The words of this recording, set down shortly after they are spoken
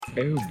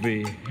Oh,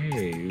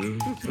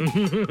 behave.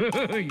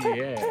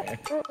 Yeah.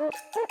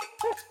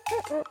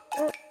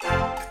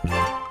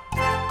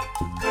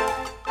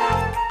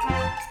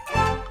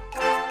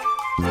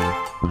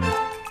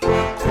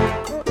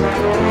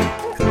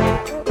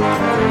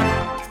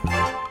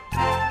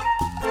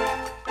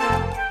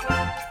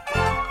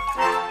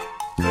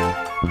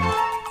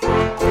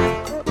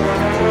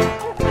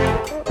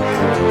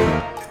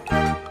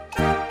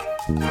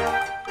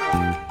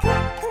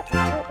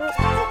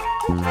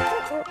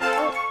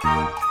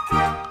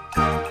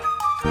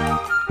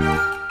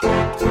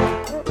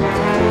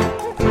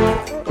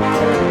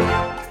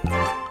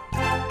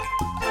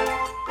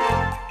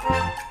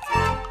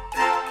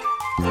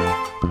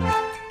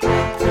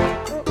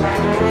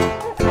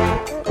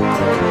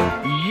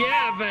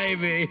 Yeah,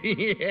 baby.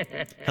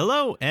 Yeah.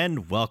 Hello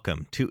and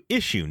welcome to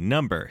issue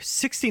number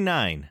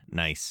 69,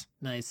 nice,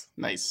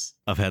 Nice.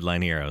 of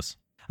Headline Heroes,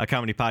 a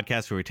comedy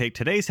podcast where we take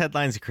today's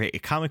headlines and create a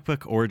comic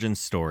book origin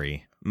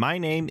story. My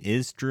name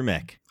is Drew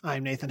Mick.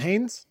 I'm Nathan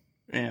Haynes.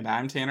 And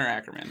I'm Tanner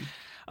Ackerman.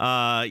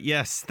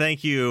 Yes,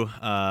 thank you,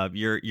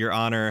 Your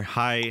Honor,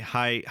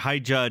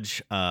 High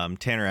Judge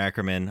Tanner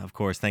Ackerman. Of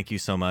course, thank you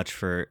so much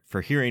for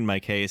hearing my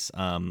case.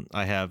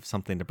 I have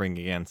something to bring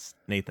against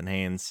Nathan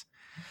Haynes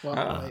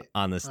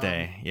on this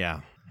day.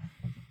 Yeah.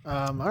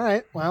 All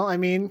right. Well, I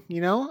mean,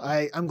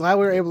 I'm glad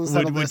we were able to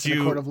settle this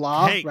in a court of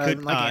law rather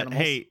than like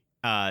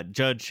animals.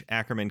 Judge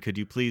Ackerman, could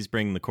you please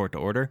bring the court to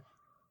order?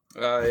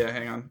 Yeah,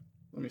 hang on.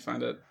 Let me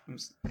find it.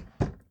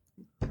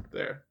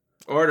 There.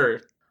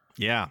 Order.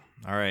 Yeah.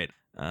 All right.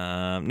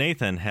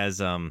 Nathan has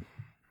how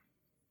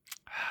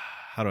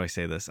do I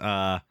say this?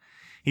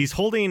 He's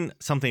holding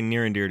something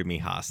near and dear to me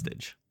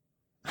hostage.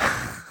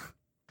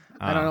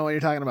 I don't know what you're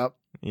talking about.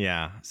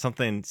 Yeah,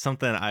 something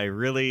I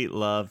really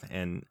love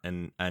and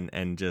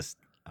just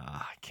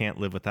can't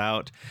live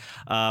without.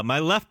 My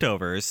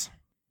leftovers.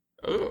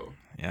 Oh.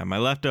 Yeah, my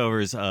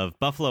leftovers of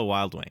Buffalo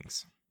Wild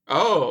Wings.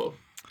 Oh.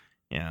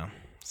 Yeah.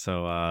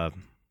 So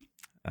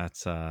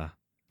that's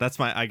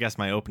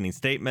my opening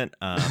statement.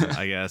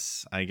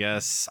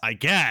 I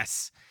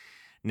guess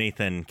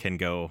Nathan can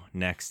go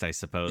next, I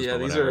suppose. Yeah, but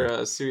these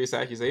whatever. are serious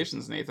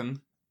accusations,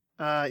 Nathan.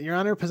 Your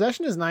Honor,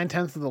 possession is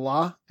 9/10 of the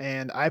law,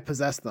 and I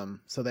possess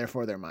them, so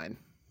therefore they're mine.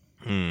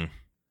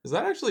 Is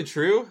that actually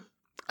true?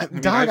 I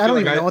feel don't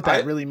like even know what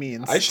that really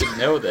means. I should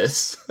know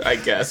this, I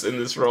guess, in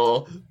this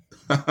role.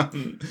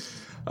 Drew,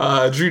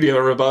 do you have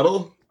a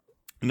rebuttal?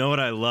 Know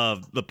what I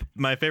love?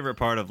 My favorite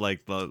part of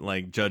like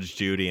Judge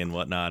Judy and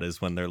whatnot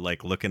is when they're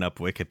like looking up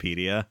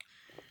Wikipedia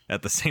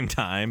at the same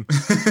time.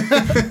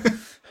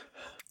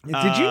 Did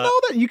you know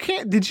that you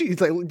can't? Did you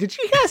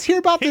guys hear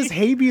about this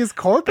habeas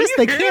corpus?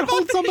 They can't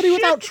hold somebody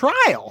without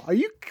trial. Are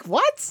you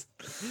what?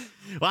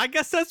 Well, I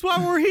guess that's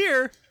why we're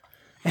here.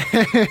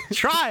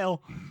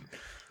 Trial.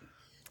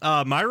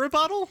 My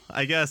rebuttal?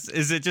 I guess,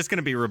 is it just going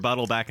to be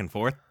rebuttal back and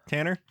forth,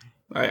 Tanner?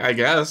 I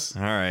guess.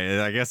 All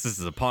right. I guess this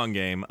is a Pong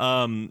game.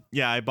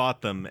 Yeah, I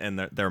bought them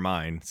and they're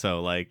mine.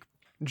 So like,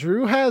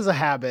 Drew has a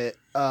habit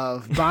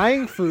of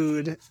buying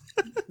food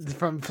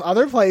from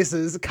other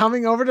places,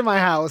 coming over to my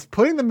house,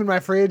 putting them in my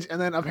fridge, and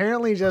then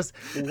apparently just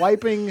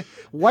wiping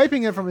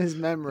it from his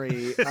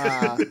memory.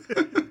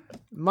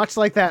 Much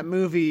like that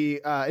movie,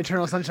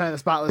 Eternal Sunshine of the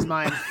Spotless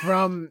Mind,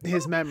 from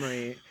his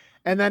memory.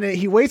 And then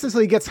he waits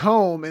until he gets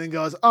home and then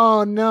goes,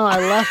 "Oh no,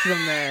 I left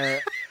them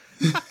there."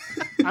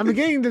 I'm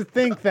beginning to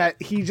think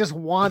that he just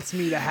wants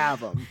me to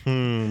have them.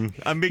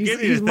 I'm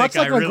beginning He's to much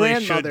think like I my really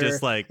grandmother. should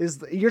just like.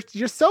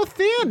 You're so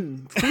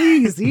thin.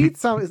 Please eat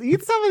some of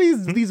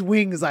these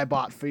wings I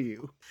bought for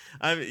you.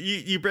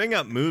 You bring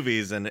up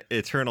movies and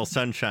Eternal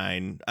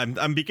Sunshine.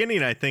 I'm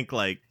beginning. I think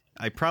like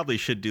I probably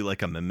should do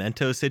like a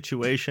Memento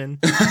situation.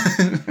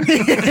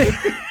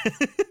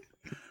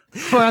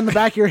 Where on the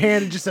back of your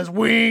hand it just says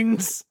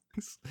wings.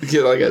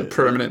 Get like a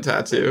permanent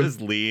tattoo. Just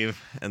leave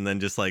and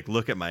then just like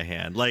look at my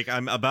hand, like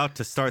I'm about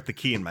to start the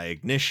key in my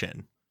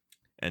ignition,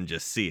 and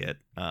just see it.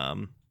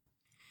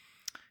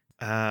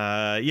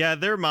 Yeah,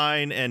 they're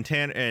mine, and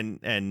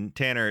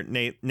Tanner,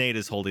 Nate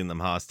is holding them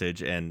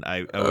hostage, and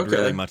I would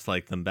really much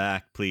like them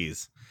back,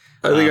 please.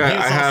 I think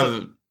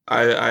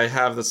I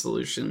have the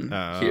solution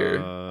here.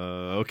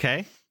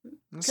 Okay.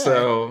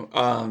 So,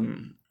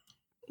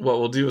 what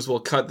we'll do is we'll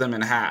cut them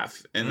in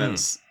half, and then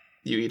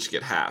you each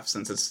get half,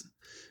 since it's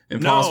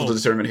impossible to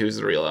determine who's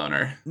the real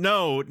owner.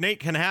 No, Nate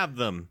can have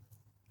them.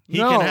 He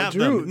No, can have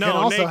Drew them. No, can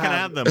Nate also can have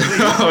have them.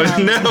 Oh,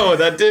 no,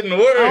 that didn't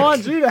work. I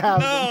want you to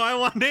have No, I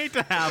want Nate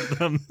to have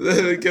them.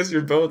 I guess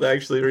you're both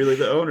actually really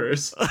the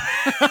owners.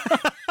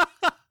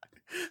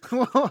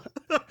 them.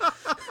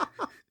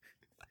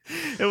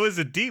 It was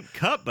a deep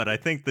cut, but I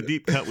think the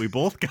deep cut we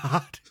both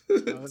got.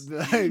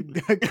 I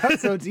cut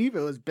so deep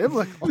it was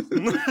biblical.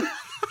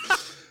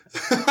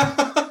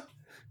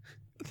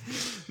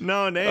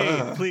 No,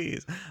 Nate,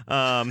 please.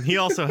 He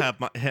also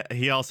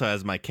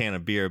has my can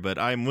of beer, but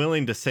I'm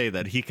willing to say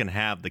that he can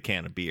have the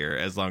can of beer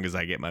as long as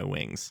I get my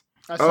wings.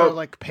 I sort of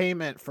like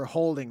payment for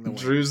holding the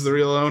wings. Drew's the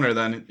real owner.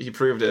 Then he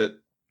proved it.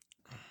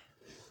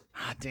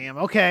 Ah, damn.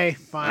 Okay,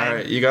 fine. All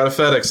right, you gotta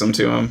FedEx them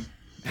to him.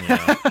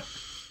 Yeah.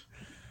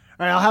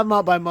 right, I'll have them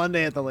out by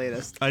Monday at the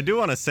latest. I do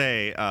want to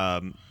say,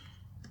 I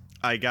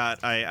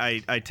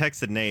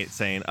texted Nate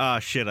saying, "Oh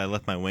shit, I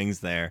left my wings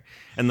there,"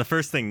 and the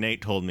first thing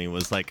Nate told me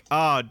was like,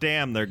 "Oh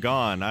damn, they're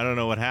gone. I don't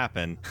know what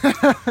happened."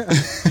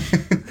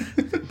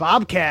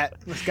 Bobcat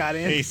just got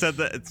in. He said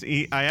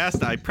that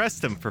I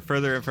pressed him for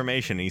further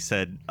information. He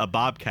said a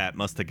bobcat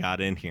must have got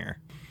in here.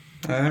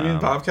 I mean,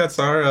 bobcats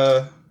are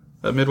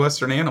a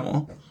Midwestern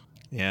animal.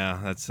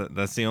 Yeah,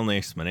 that's the only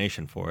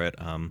explanation for it.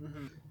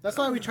 That's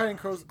why we try and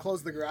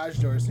close the garage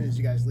door as soon as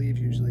you guys leave.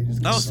 Usually,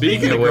 just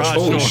speaking of which,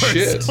 holy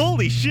shit!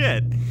 Holy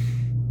shit!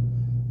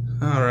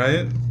 All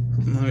right,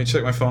 let me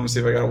check my phone and see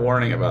if I got a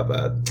warning about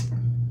that.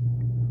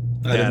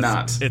 I did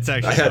not. It's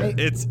actually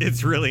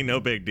it's really no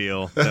big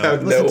deal.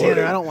 No. Listen,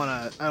 Tanner, I don't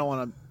want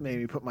to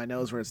maybe put my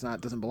nose where it's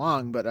not doesn't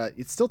belong, but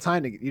it's still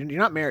time to. You're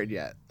not married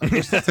yet.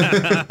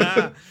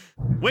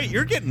 Wait,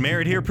 you're getting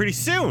married here pretty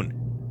soon.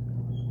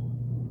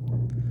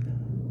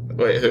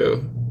 Wait,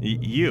 who?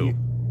 You.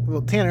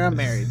 Well, Tanner, I'm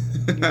married.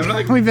 I'm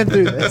not. We've been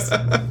through this.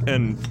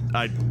 And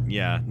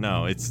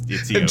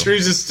it's you. And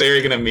Drew's just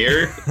staring in a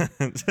mirror.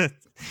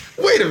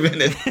 Wait a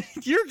minute.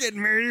 You're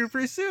getting married here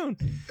pretty soon.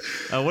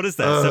 What is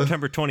that?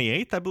 September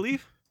 28th, I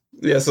believe.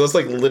 Yeah, so that's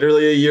like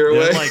literally a year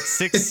away. Like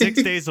six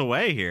days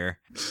away here.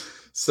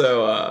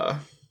 So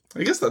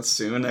I guess that's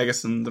soon. I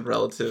guess in the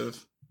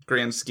relative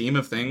grand scheme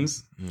of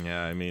things.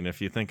 Yeah, I mean, if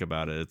you think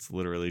about it, it's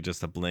literally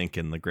just a blink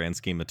in the grand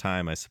scheme of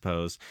time, I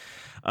suppose.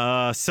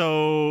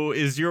 So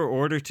is your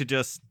order to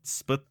just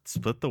split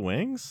the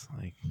wings?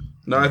 Like,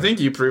 no, I think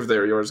you proved they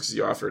were yours because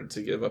you offered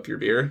to give up your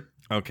beer.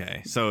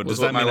 Okay, so does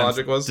that mean my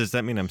logic was? Does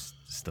that mean I'm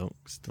still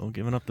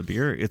giving up the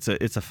beer? It's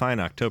a fine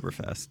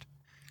Oktoberfest.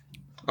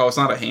 Oh, it's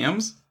not a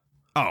Hams?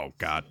 Oh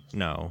God,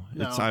 no.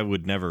 I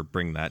would never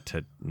bring that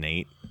to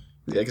Nate.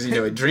 Yeah, because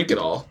he'd drink it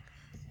all.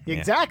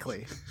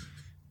 Exactly.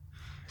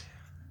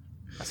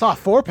 I saw a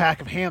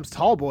 4-pack of Ham's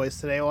Tall Boys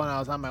today when I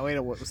was on my way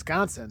to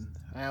Wisconsin.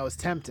 I was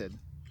tempted.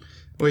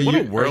 Wait,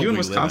 are you in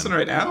Wisconsin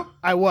right now?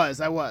 I was.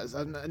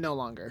 I'm no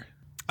longer.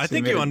 I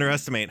think you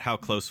underestimate how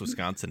close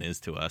Wisconsin is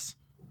to us.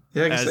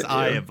 Yeah, I guess as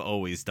I have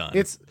always done.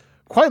 It's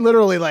quite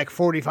literally like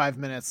 45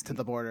 minutes to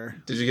the border.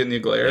 Did you get new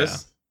glares? Yeah.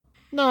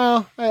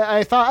 No,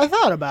 I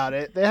thought about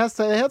it. They had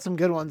some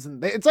good ones,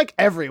 and it's like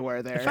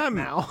everywhere there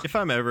now. If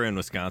I'm ever in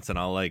Wisconsin,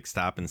 I'll like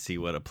stop and see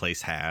what a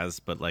place has,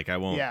 but like I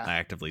won't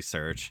actively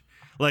search.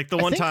 Like the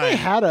one time they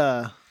had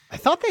I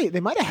thought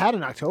they might have had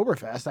an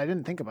Oktoberfest. I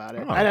didn't think about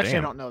it. I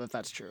don't know that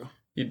that's true.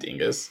 You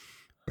dingus.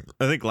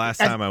 I think last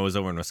time I was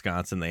over in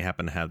Wisconsin, they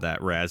happened to have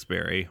that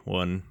raspberry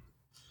one.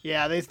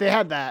 Yeah, they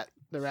had that.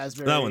 The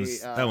raspberry.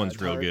 That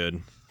one's real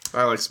good.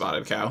 I like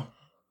Spotted Cow.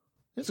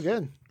 It's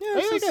good.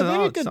 Yeah, they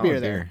get good beer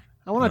there.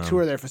 I want to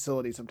tour their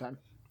facility sometime.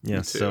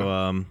 Yeah.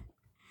 So,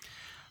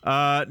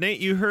 Nate,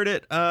 you heard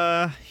it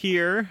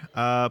here.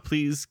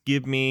 Please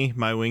give me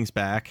my wings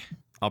back.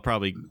 I'll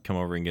probably come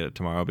over and get it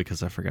tomorrow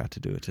because I forgot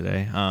to do it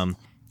today.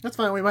 That's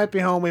fine. We might be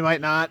home. We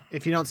might not.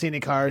 If you don't see any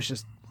cars,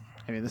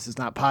 this is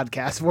not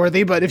podcast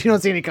worthy, but if you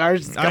don't see any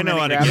cars, just come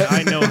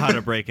I know how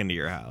to break into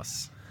your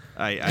house.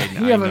 You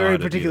have a very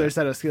particular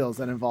set of skills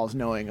that involves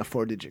knowing a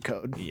 4-digit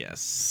code.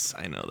 Yes,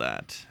 I know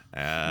that.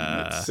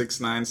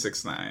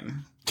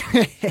 6969.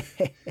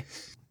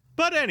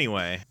 But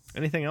anyway,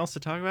 anything else to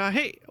talk about?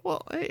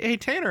 Hey,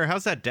 Tanner,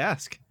 how's that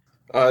desk?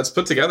 It's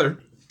put together.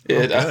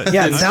 It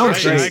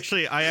sounds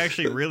great. I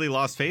actually really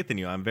lost faith in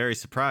you. I'm very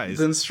surprised.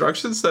 The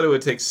instructions said it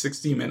would take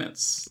 60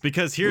 minutes.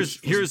 Because here's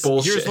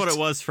what it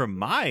was from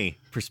my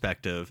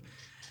perspective.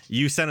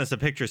 You sent us a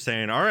picture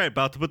saying, "All right,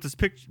 about to put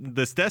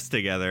this desk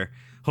together.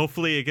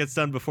 Hopefully it gets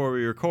done before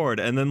we record."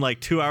 And then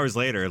like 2 hours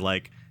later,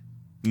 like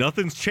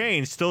nothing's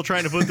changed. Still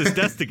trying to put this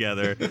desk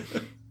together.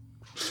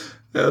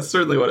 Yeah, that's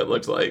certainly what it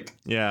looked like.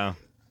 Yeah.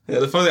 Yeah,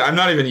 the funny thing, I'm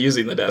not even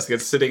using the desk.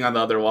 It's sitting on the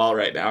other wall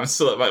right now. I'm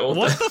still at my old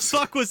desk. What the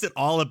fuck was it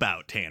all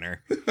about,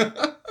 Tanner?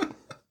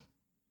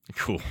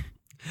 Cool.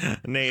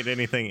 Nate,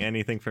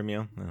 anything from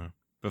you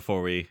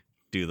before we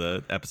do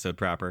the episode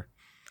proper?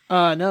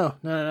 No.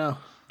 All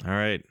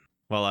right.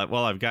 Well,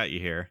 I've got you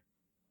here.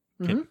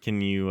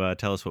 Can you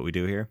tell us what we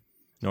do here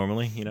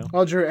normally?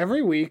 Well, Drew,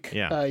 every week,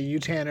 you,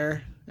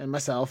 Tanner, and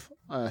myself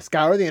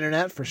scour the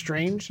internet for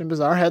strange and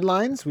bizarre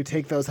headlines. We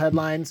take those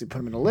headlines, we put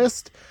them in a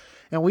list,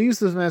 and we use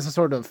them as a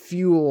sort of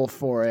fuel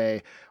for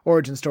a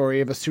origin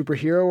story of a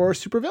superhero or a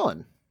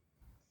supervillain.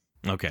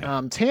 Okay.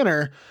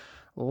 Tanner,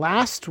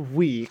 last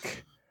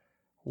week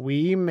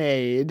we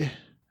made.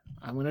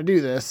 I'm gonna do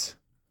this.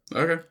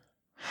 Okay.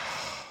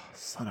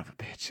 Son of a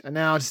bitch! And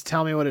now just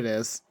tell me what it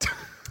is.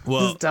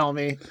 Well, just tell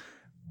me.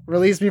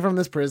 Release me from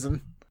this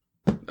prison.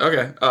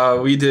 Okay.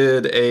 We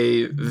did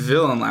a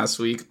villain last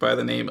week by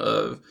the name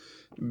of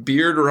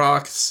Beard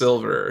Rock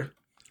Silver.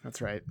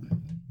 That's right.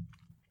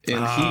 And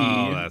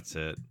he that's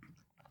it.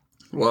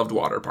 Loved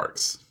water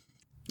parks.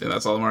 And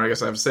that's all the more I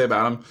guess I have to say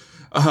about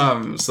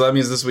him. So that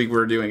means this week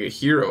we're doing a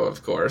hero,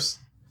 of course.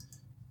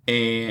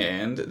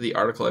 And the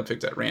article I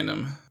picked at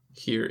random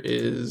here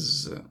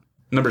is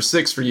number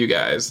 6 for you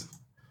guys.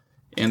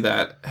 And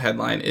that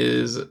headline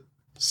is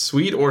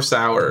Sweet or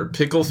Sour,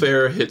 Pickle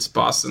Fair hits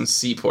Boston's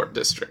Seaport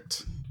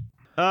District.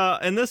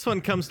 And this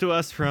one comes to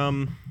us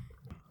from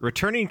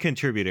returning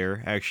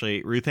contributor,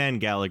 actually, Ruth Ann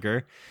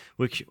Gallagher,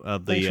 which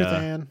of Thanks, the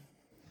Ruth-Ann.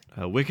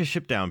 Wicked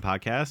Ship Down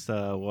podcast,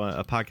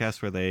 a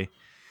podcast where they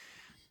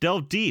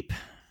delve deep,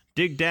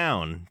 dig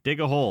down, dig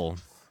a hole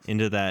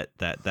into that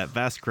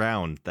vast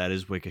ground that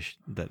is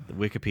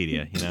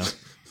Wikipedia, you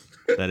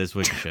know, that is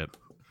Wikiship.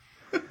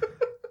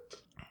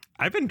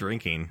 I've been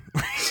drinking.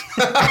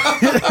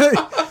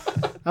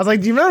 I was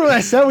like, do you remember when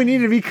I said we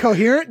needed to be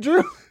coherent,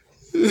 Drew?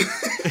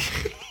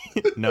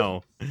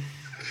 No.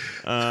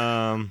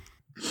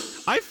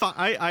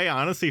 I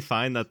honestly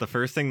find that the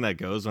first thing that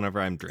goes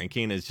whenever I'm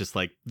drinking is just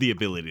like the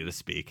ability to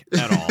speak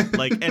at all.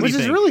 Like anything. Which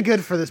is really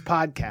good for this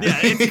podcast. Yeah,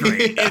 it's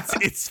great.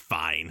 It's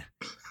fine.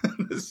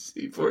 The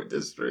Seaport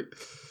District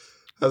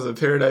has a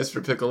paradise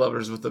for pickle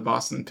lovers with the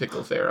Boston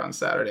Pickle Fair on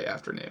Saturday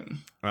afternoon.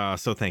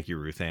 So thank you,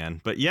 Ruth Ann.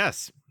 But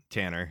yes,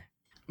 Tanner.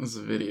 This is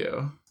a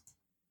video.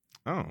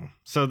 Oh,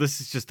 so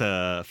this is just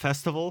a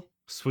festival,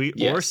 sweet or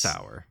Yes.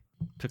 sour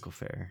pickle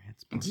fair.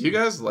 Do you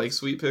guys like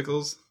sweet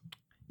pickles?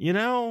 You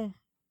know,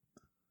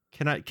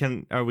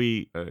 are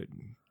we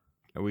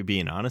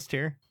being honest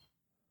here?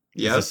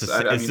 Yes.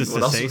 Is this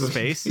what a else safe would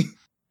we- space?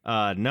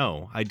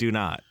 No, I do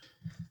not.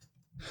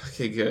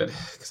 Okay, good.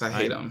 Because I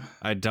hate them.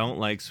 I don't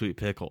like sweet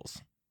pickles.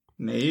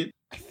 Nate?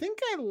 I think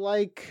I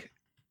like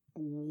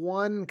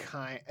one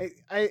kind.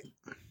 I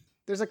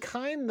there's a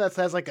kind that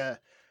has like a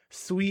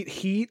sweet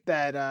heat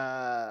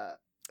that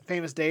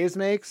Famous Dave's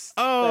makes.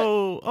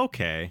 Oh,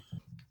 okay.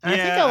 And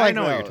Yeah, I think I like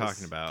know what you're those.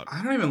 talking about.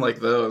 I don't even like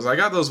those. I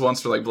got those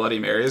once for like Bloody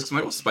Marys because I'm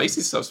like, well,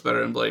 spicy stuff's better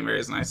than Bloody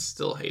Marys, and I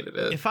still hated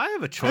it. If I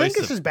have a I choice think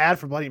it's of just bad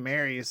for Bloody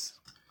Marys.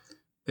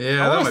 Yeah,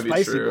 I that want might a be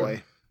spicy true.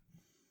 boy.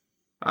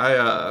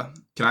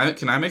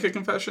 Can I make a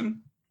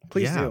confession?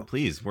 Please yeah, do.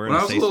 please. We're When in I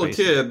a was a safe little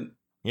space. kid,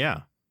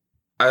 Yeah.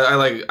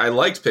 I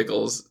liked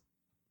pickles,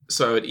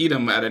 so I would eat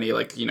them at any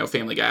like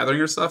family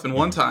gathering or stuff. And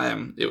one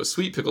time it was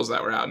sweet pickles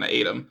that were out, and I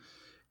ate them.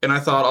 And I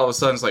thought all of a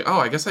sudden it's like, oh,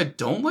 I guess I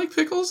don't like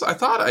pickles. I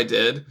thought I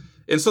did,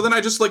 and so then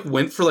I just like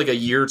went for like a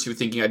year or two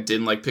thinking I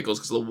didn't like pickles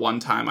because the one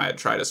time I had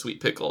tried a sweet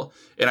pickle,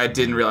 and I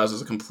didn't realize it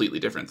was a completely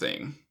different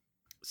thing.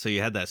 So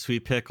you had that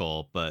sweet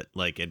pickle, but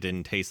like it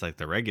didn't taste like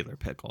the regular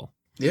pickle.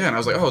 Yeah, and I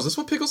was like, oh, is this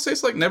what pickles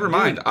taste like? Never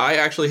mind. I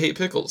actually hate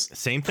pickles.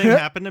 Same thing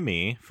happened to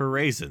me for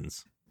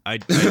raisins. I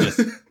just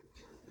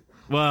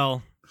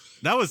well,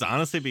 that was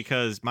honestly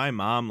because my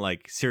mom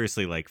like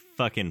seriously like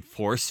fucking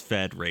force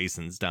fed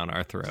raisins down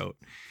our throat.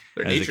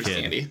 They're As a nature's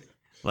kid. candy.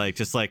 Like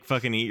just like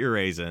fucking eat your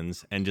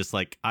raisins, and just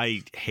like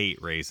I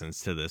hate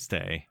raisins to this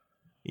day,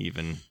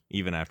 even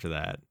after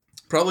that.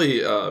 Probably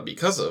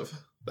because of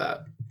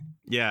that.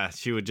 Yeah,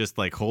 she would just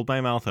like hold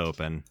my mouth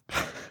open.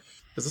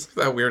 Is this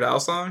like that Weird Al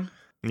song?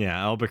 Yeah,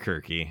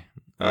 Albuquerque.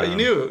 You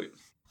knew.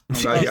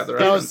 I'm glad you got the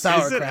That was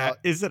reference. sauerkraut.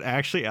 Is it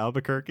actually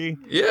Albuquerque?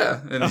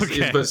 Yeah, and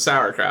Okay. but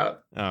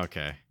sauerkraut.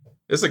 Okay.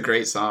 It's a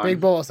great song. Big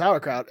bowl of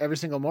sauerkraut every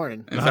single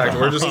morning. In fact,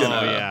 we're just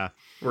gonna Oh yeah.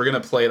 we're gonna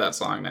play that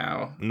song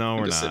now. No,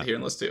 and we're just not. sit here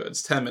and listen to it.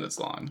 It's 10 minutes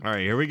long. All right,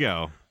 here we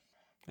go.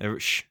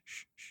 Shh.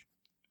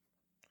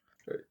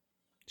 Right.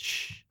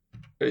 Shh.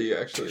 Are you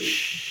actually?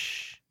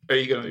 Shh. Are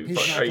you gonna be? He's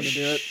not are gonna you,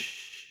 do it.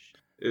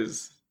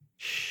 Is?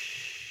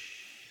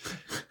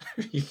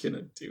 Are you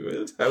gonna do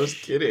it? I was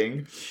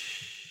kidding.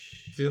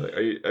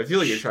 I feel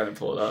like you're trying to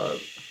pull it up.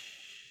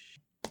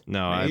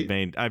 No,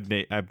 Right?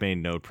 I've made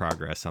no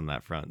progress on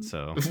that front.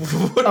 So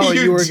What are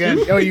You were doing?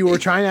 good. Oh, you were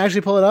trying to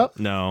actually pull it up?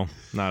 no,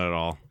 not at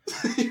all.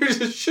 You're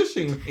just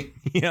shushing me.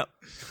 Yep.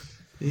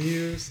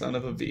 You son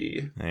of a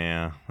bee.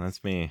 Yeah,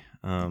 that's me.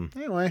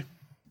 Anyway,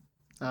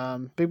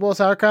 big bowl of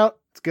sauerkraut.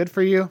 It's good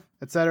for you,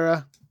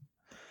 etc.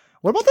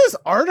 What about this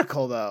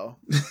article though?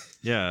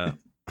 Yeah.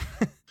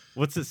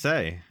 What's it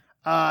say?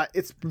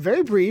 It's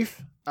very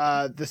brief.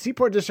 The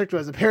Seaport District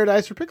was a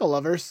paradise for pickle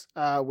lovers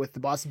with the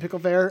Boston Pickle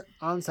Fair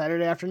on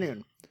Saturday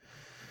afternoon.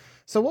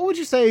 So what would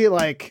you say,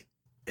 like,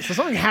 so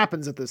something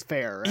happens at this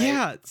fair, right?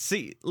 Yeah,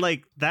 see,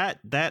 like that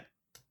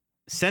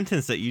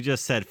sentence that you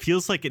just said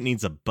feels like it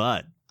needs a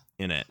but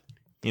in it,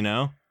 you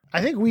know?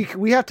 I think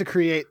we have to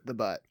create the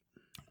but.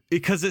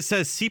 Because it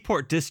says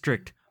Seaport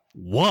District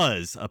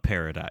was a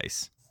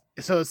paradise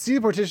So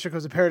Seaport District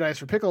was a paradise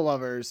for pickle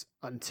lovers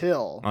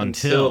until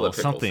Until the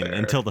pickle something fair.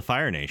 until the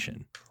Fire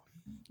Nation.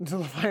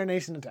 the Fire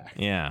Nation attack.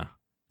 Yeah.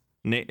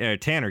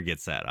 Tanner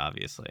gets that,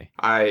 obviously.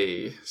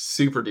 I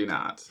super do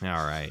not.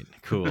 All right,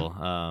 cool.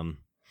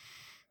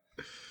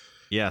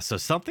 Yeah, so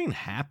something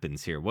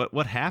happens here.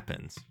 What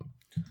happens?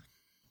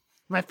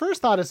 My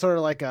first thought is sort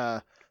of like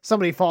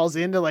somebody falls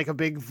into like a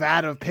big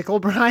vat of pickle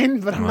brine,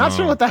 but I'm not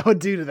sure Oh. what that would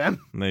do to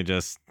them. They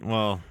just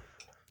then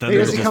They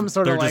they're just become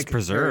sort they're of just like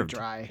preserved. very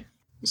dry.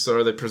 So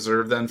are they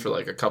preserved then for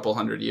like a couple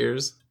hundred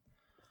years?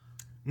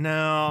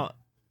 No,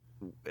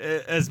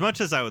 as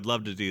much as I would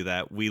love to do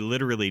that, we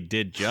literally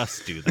did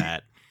just do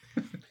that.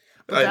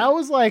 I- That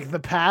was like the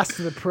past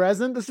to the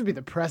present. This would be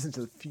the present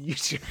to the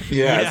future.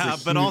 yeah,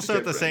 it's a but huge also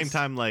at the same difference.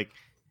 time, like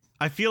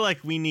I feel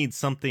like we need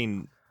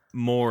something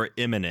more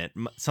imminent,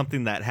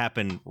 something that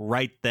happened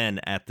right then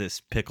at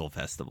this pickle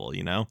festival.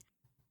 You know,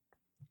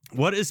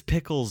 what is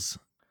pickle's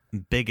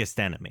biggest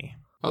enemy?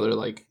 Other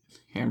like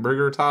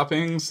hamburger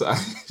toppings.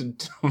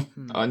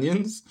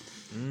 Onions.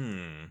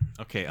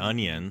 Okay,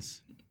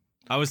 onions.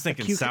 I was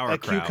thinking A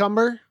sauerkraut.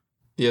 cucumber.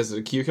 Yes,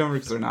 a cucumber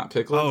because they're not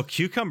pickled. Oh,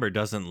 cucumber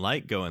doesn't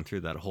like going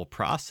through that whole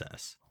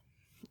process.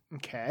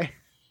 Okay.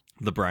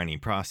 The briny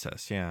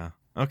process, yeah.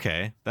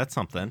 Okay, that's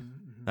something.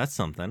 Mm-hmm. That's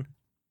something.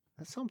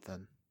 That's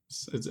something.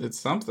 It's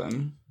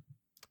something.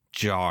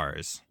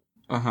 Jars.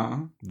 Uh-huh.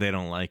 They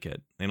don't like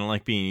it. They don't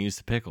like being used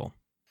to pickle.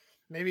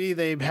 Maybe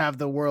they have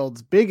the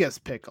world's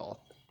biggest pickle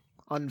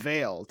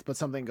unveiled, but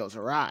something goes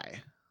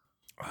awry.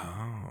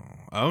 Oh,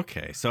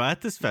 okay. So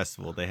at this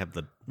festival, they have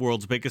the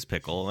world's biggest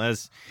pickle,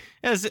 as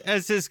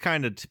is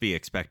kind of to be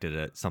expected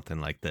at something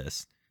like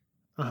this.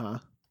 Uh-huh.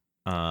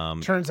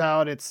 Turns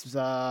out it's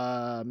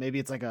maybe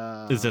it's like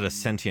a. Is it a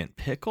sentient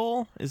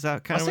pickle? Is that I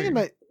kind was of?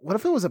 thinking, what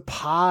if it was a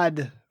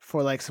pod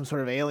for like some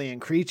sort of alien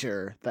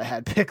creature that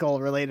had pickle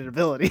related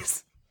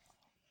abilities?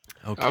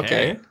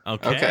 Okay.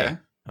 Okay.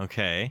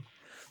 Okay.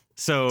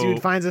 So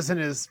Dude finds us in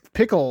his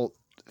pickle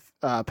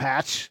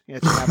patch. You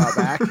have to have out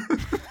back.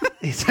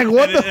 He's like,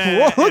 what the?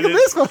 Whoa, look at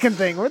this fucking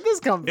thing. Where'd this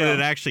come from? Did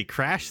it actually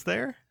crash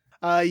there?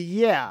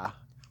 Yeah.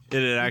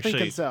 Did it I'm actually?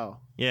 thinking so.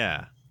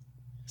 Yeah.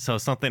 So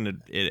something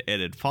it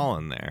had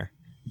fallen there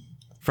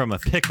from a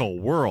pickle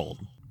world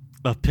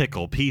of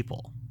pickle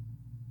people.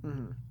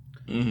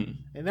 Mm-hmm.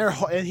 Mm-hmm.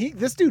 And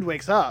this dude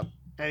wakes up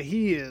and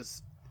he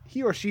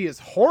or she is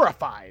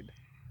horrified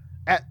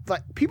at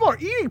like people are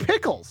eating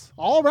pickles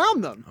all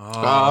around them.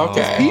 Oh,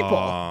 okay. It's people.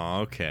 Oh,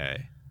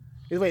 okay.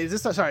 Wait, is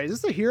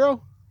this a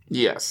hero?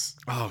 Yes.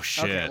 Oh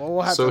shit. Okay, well,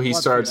 we'll have So to, he we'll have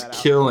to starts figure that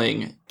out.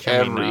 killing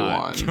Can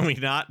everyone. we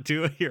not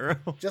do a hero?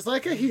 Just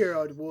like a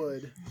hero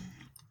would.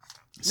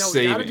 No, we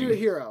saving, gotta do a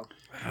hero.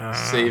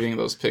 saving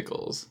those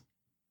pickles.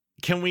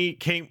 Can we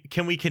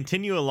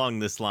continue along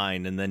this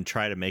line and then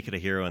try to make it a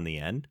hero in the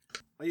end?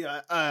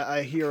 Yeah,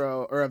 a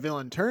hero or a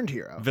villain turned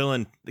hero.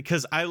 Villain,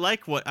 because I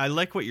like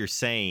what you're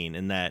saying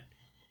in that.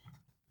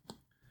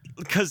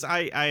 Because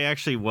I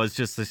actually was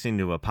just listening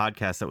to a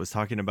podcast that was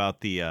talking about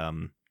the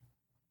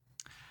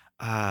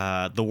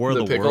War of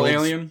the pickle Worlds.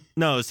 alien?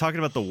 No, it was talking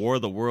about the War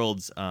of the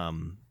Worlds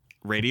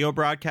radio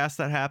broadcast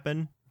that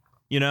happened.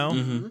 You know,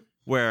 Mm-hmm.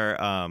 where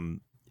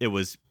it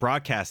was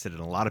broadcasted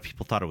and a lot of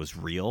people thought it was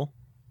real,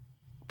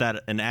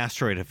 that an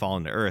asteroid had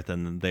fallen to Earth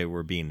and they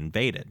were being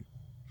invaded.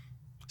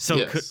 So,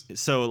 Yes.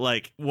 so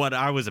like what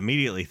I was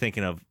immediately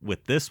thinking of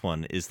with this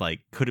one is like,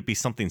 could it be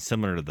something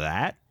similar to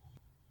that?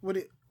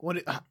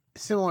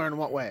 Similar in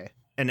what way?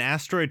 An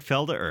asteroid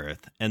fell to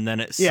Earth and then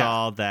it Yeah.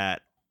 saw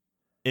that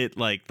it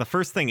like the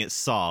first thing it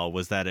saw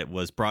was that it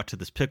was brought to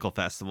this pickle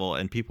festival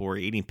and people were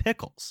eating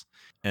pickles.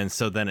 And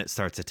so then it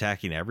starts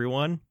attacking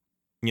everyone,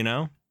 you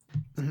know?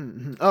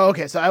 Mm-hmm. Oh,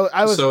 okay. So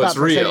I was So thought it's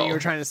for a second real. you were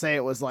trying to say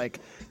it was like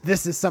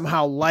this is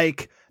somehow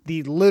like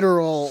the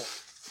literal,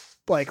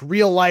 like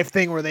real life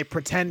thing where they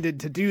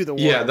pretended to do the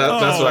war. Yeah,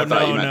 that's what I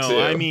thought you meant too.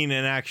 I mean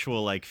an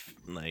actual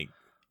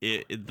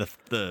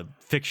the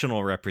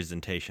fictional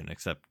representation,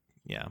 except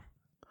yeah.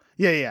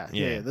 Yeah.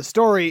 The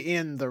story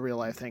in the real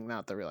life thing,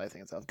 not the real life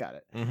thing itself. Got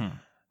it. Mm-hmm.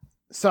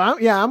 So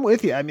I'm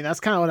with you. I mean, that's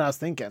kind of what I was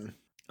thinking.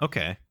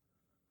 Okay.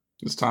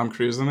 Is Tom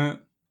Cruise in it?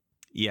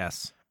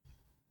 Yes.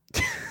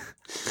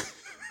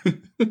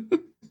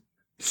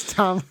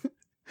 Tom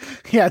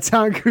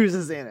Cruise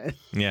is in it.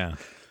 Yeah.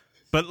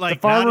 But like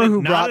The farmer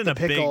who not brought in the a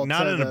big pickle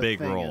not to in a the big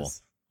thing role.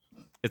 is-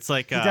 It's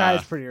like He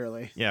dies pretty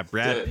early. yeah,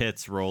 Brad Good.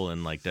 Pitt's role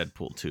in like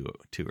Deadpool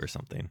 2 or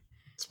something.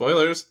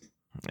 Spoilers.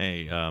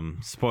 Hey,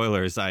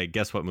 spoilers, I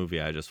guess what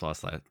movie I just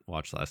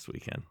watched last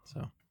weekend.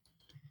 So,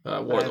 War I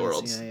of the haven't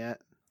Worlds. seen it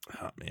yet.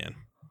 oh man.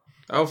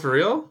 Oh, for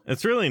real?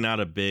 It's really not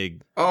a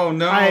big Oh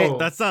no.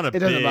 That's not a It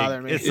big doesn't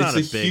bother me. It's It's not a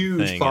a big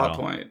huge thing plot at all.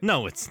 point.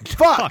 No, it's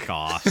Fuck! fuck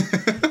off.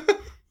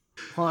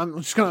 Well, I'm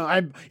just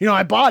gonna.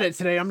 I bought it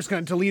today. I'm just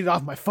gonna delete it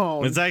off my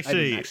phone. It's I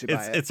actually didn't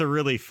buy it. it's a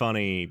really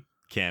funny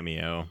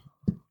cameo.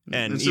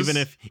 And It's even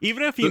just-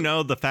 if you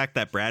know the fact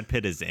that Brad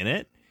Pitt is in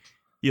it,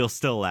 you'll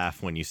still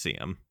laugh when you see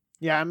him.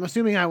 Yeah, I'm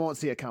assuming I won't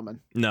see it coming.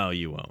 No,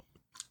 you won't.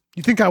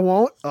 You think I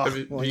won't? Oh, Have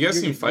you well, guys you're-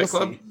 seen Fight you'll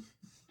Club?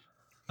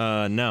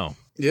 see. No.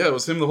 Yeah, it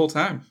was him the whole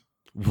time.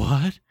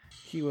 What?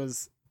 He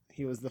was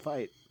the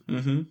fight.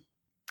 Mm-hmm.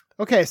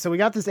 Okay, so we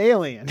got this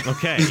alien.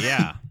 Okay,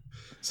 yeah.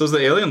 So does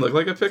the alien look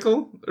like a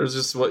pickle, or is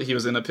just what he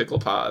was in a pickle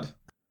pod?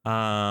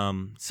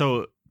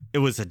 So it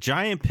was a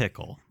giant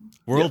pickle,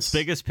 world's Yes.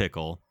 biggest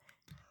pickle,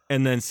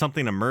 and then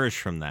something emerged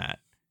from that.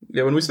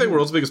 Yeah, when we say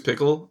world's biggest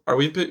pickle, are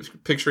we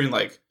picturing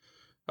like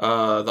the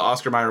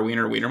Oscar Mayer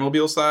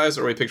Wienermobile size,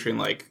 or are we picturing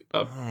like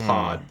a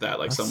pod that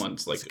like That's-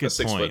 someone's like that's a good a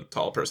 6 point. foot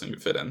tall person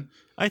could fit in?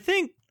 I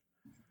think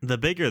the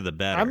bigger the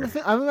better.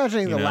 I'm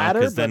imagining you the know,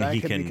 latter, 'cause but then I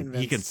he could be can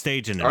convinced. he can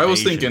stage an I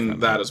was invasion thinking from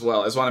that it. as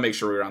well. I just want to make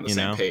sure we were on the You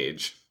same know?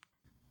 page.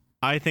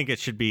 I think it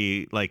should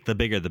be like the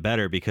bigger the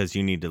better because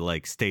you need to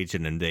like stage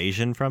an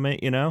invasion from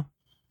it, you know?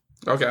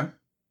 Okay.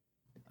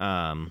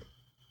 Um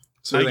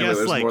So I you think guess,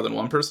 there's like- more than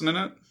one person in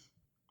it?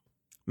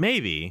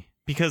 maybe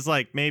because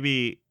like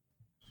maybe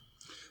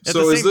at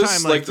So the is same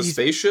this time, like the he's-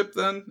 spaceship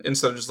then,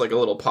 instead of just like a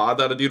little pod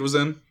that a dude was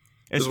in?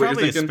 It's is what you're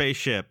probably a thinking?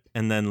 spaceship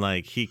and then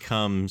like he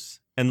comes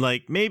And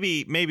like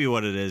maybe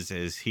what it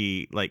is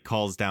he like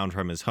calls down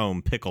from his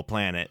home pickle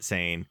planet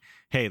saying,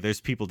 "Hey,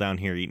 there's people down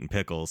here eating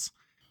pickles.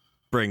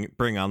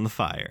 Bring on the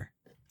fire."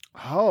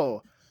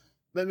 Oh,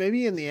 but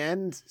maybe in the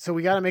end, so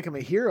we got to make him a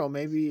hero.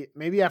 Maybe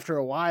after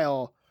a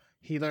while,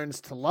 he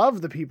learns to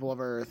love the people of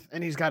Earth,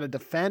 and he's got to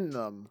defend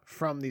them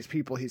from these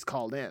people he's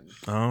called in.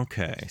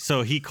 Okay,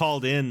 so he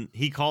called in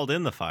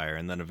the fire,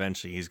 and then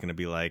eventually he's gonna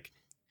be like,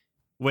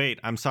 "Wait,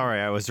 I'm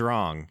sorry, I was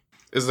wrong."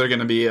 Is there going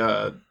to be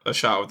a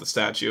shot with the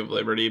Statue of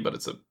Liberty, but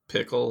it's a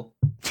pickle?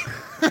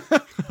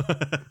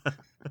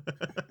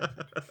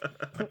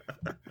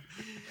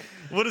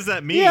 What does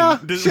that mean? Yeah,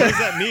 What does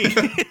that mean?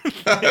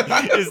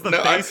 Is the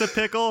face a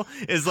pickle?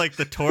 Is like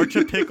the torch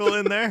a pickle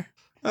in there?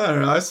 I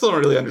don't know. I still don't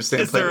really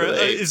understand. Is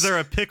there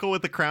a pickle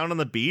with the crown on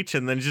the beach,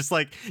 and then just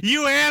like,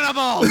 "You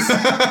animals,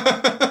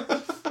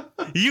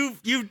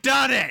 you've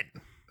done it."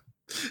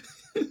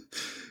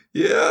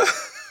 Yeah,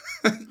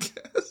 I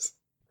guess.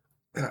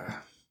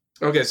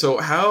 Okay, so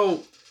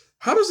how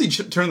does he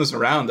turn this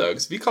around though?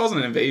 Because if he calls it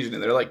an invasion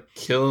and they're like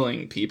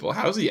killing people,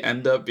 how does he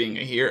end up being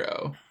a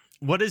hero?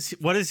 What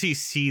does he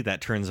see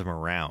that turns him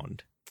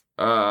around?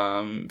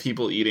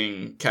 People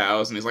eating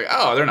cows, and he's like,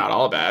 "Oh, they're not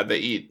all bad. They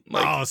eat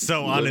like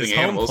so on his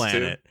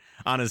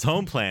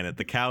home planet,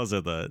 the cows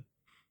are the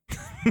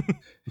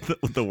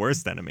the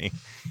worst enemy.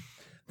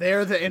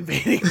 They're the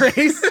invading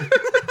race.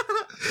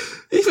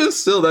 Even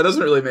still, that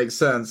doesn't really make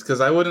sense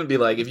because I wouldn't be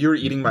like, if you were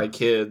eating my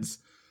kids,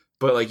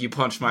 but like you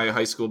punched my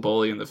high school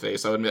bully in the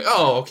face, I wouldn't be like,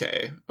 "Oh,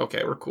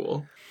 okay, we're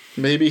cool."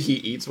 Maybe he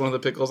eats one of the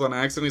pickles on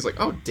accident. He's like,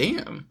 "Oh,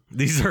 damn,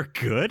 these are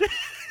good."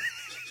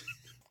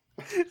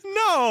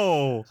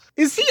 No,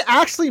 Is he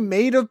actually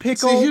made of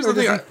pickle, here's or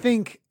the does thing, he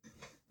think?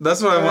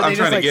 that's what I'm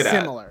trying to get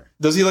similar?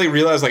 at." Does he like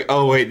realize like,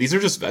 "Oh wait, these are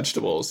just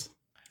vegetables"?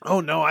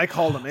 Oh no, I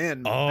called him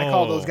in. I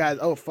called those guys.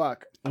 Oh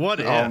fuck. What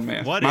if? Oh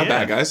man, What my if?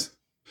 bad, guys.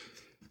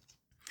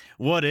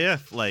 What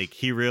if like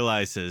he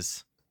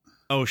realizes,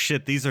 "Oh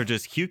shit, these are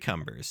just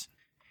cucumbers,"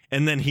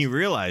 and then he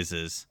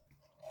realizes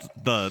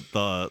the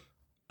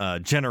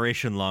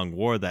generation-long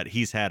war that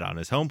he's had on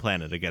his home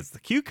planet against the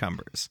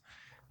cucumbers.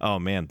 Oh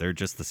man, they're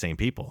just the same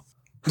people.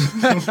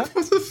 What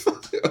the fuck?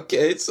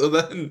 Okay, so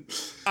then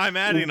I'm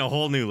adding a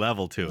whole new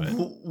level to it.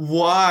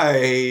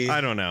 Why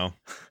I don't know.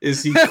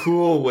 is he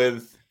cool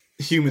with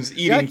humans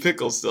eating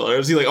pickles still? Or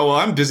is he like, "Oh well,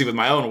 I'm busy with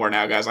my own war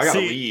now, guys. I gotta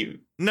leave"?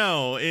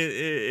 No,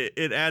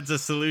 it adds a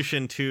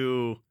solution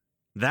to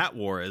that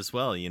war as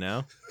well, you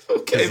know?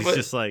 Okay, He's but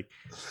just like,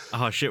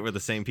 "Oh shit, we're the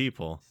same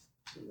people."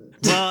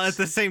 Well, at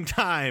the same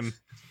time,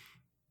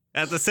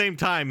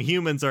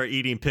 humans are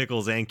eating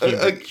pickles and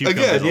cucumbers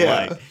again,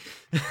 yeah. alike.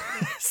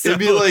 So, it'd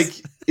be like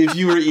if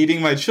you were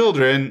eating my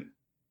children,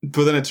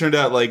 but then it turned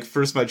out like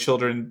first my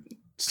children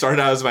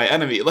started out as my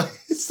enemy. Like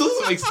it still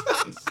doesn't make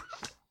sense.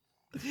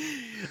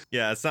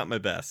 yeah, it's not my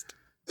best.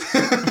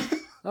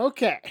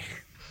 Okay.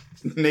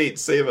 Nate,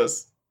 save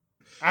us.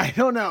 I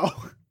don't know.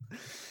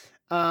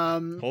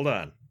 Hold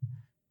on.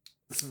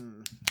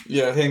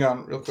 Yeah, hang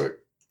on real quick.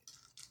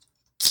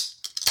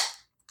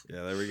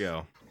 Yeah, there we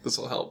go. This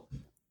will help.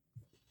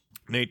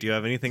 Nate, do you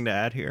have anything to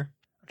add here?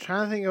 I'm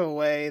trying to think of a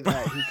way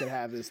that he could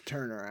have his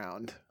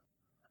turnaround.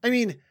 I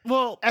mean,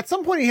 Well, at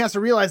some point he has to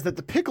realize that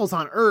the pickles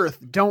on Earth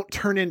don't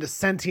turn into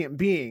sentient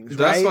beings.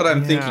 That's right? what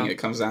I'm Yeah. thinking it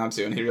comes down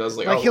to, and he realizes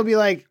like, He'll be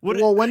like, What-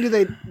 "Well,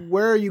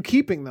 where are you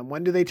keeping them?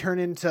 When do they turn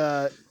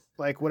into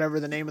like whatever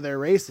the name of their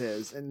race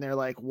is?" And they're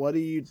like, "What are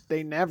you?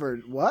 They never.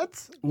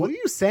 What? What are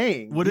you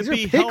saying? would These it are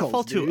be pickles,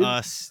 helpful dude." to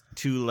us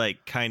to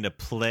like kind of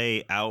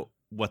play out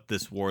what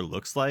this war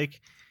looks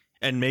like?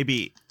 And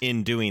maybe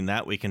in doing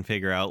that, we can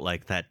figure out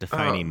like that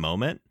defining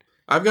moment.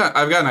 I've got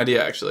an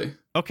idea actually.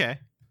 Okay.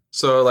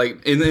 So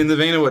like in the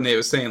vein of what Nate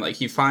was saying, like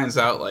he finds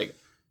out like,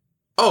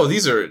 "Oh,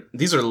 these are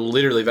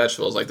literally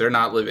vegetables. Like they're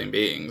not living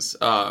beings."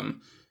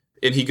 And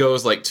he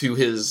goes like to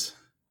his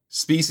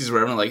species or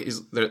whatever. And,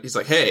 like he's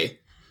like, "Hey,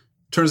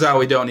 turns out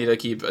we don't need to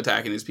keep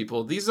attacking these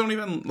people. These don't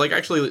even like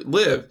actually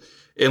live."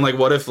 And like,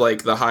 what if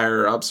like the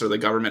higher ups or the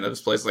government of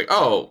this place is like,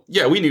 "Oh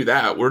yeah, we knew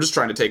that. We're just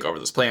trying to take over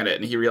this planet."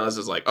 And he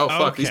realizes like, "Oh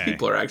fuck, these Okay.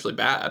 people are actually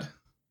bad."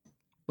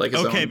 Like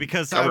his Okay, own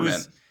because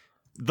government.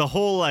 the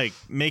whole like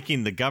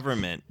making the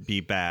government be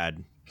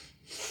bad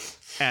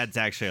adds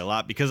actually a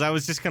lot, because I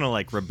was just gonna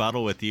like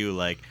rebuttal with you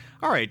like,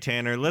 "All right,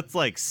 Tanner, let's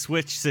like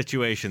switch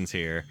situations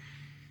here.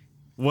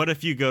 What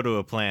if you go to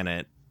a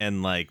planet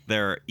and like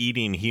they're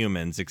eating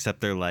humans,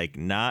 except they're like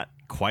not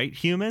quite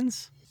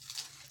humans?"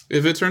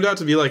 If it turned out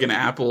to be like an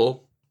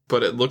apple,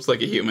 but it looked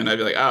like a human, I'd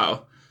be like,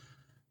 "Oh,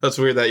 that's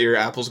weird that your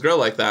apples grow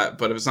like that."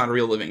 But if it's not a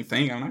real living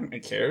thing, I'm not gonna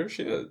care.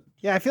 Shit.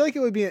 Yeah, I feel like it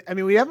would be. I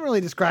mean, we haven't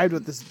really described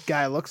what this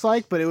guy looks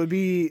like, but it would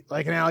be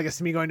like analogous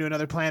to me going to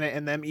another planet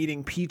and them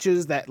eating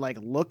peaches that like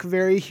look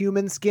very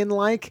human skin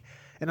like.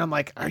 And I'm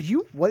like, "Are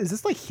you? What is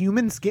this like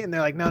human skin?" And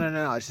they're like, "No.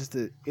 It's just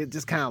it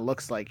just kind of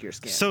looks like your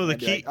skin." So And the I'd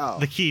be key like, "Oh,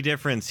 the key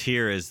difference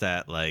here is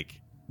that like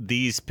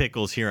these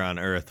pickles here on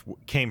Earth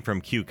came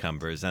from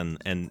cucumbers, and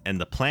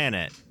the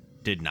planet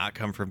did not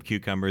come from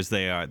cucumbers.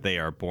 They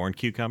are born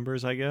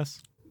cucumbers, I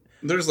guess.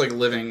 There's like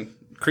living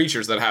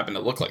creatures that happen to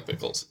look like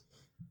pickles.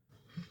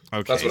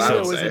 Okay, That's what I So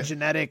would it was say. a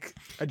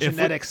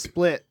genetic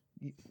split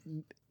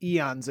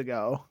eons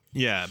ago.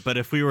 yeah, but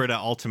if we were to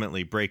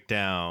ultimately break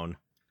down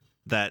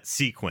that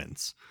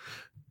sequence,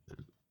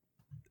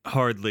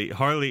 hardly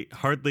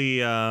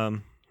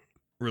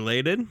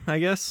related, I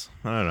guess.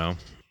 I don't know.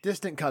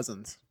 Distant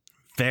cousins.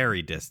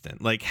 Very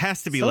distant. Like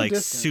has to be So like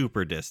distant.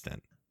 super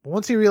distant. But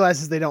once he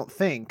realizes they don't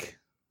think,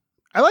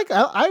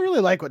 I really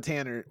like what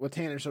Tanner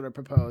sort of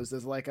proposed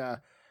as like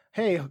a,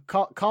 hey,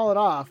 call it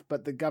off,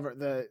 but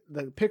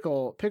the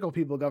pickle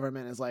people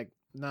government is like,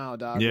 no,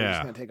 dog, we're Yeah.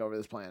 just gonna take over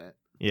this planet.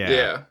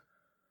 Yeah.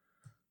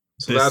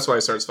 So This- that's why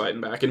he starts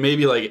fighting back, and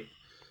maybe like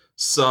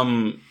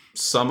some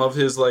of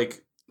his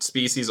like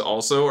species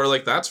also are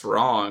like, that's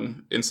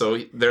wrong, and so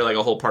they're like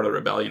a whole part of the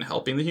rebellion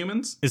helping the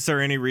humans. Is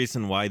there any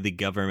reason why the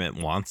government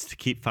wants to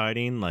keep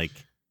fighting? Like,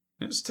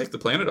 Just take the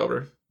planet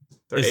over.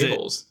 They're Is it-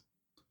 a-holes.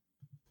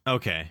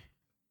 okay.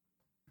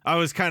 I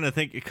was kind of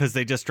thinking because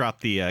they just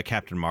dropped the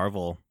Captain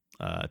Marvel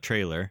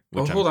trailer.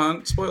 Oh, hold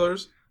on,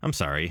 spoilers. I'm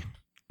sorry.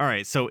 All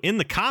right, so in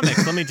the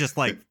comics, let me just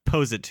like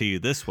pose it to you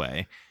this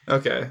way: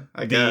 Okay,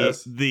 I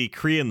guess. the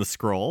Kree and the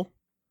Skrull,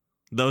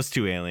 those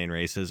two alien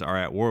races, are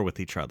at war with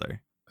each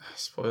other.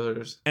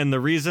 Spoilers. And the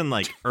reason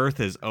like Earth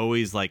is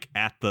always like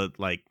at the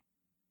like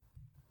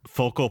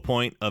focal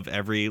point of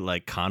every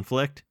like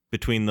conflict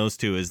between those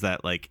two is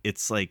that like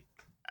it's like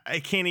I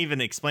can't even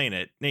explain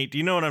it. Nate, do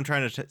you know what I'm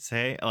trying to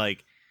say?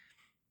 Like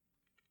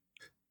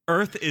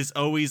Earth is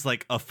always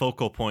like a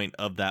focal point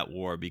of that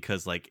war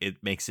because like it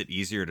makes it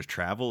easier to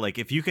travel. Like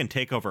if you can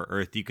take over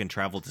Earth, you can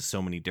travel to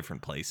so many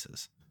different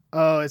places.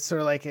 Oh, it's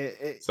sort of like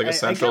It's like a I get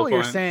central what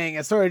you're point. saying.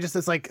 It's sort of just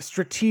it's like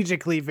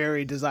strategically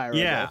very desirable.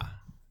 Yeah.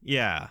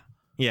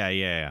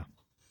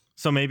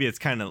 So maybe it's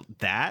kind of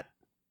that.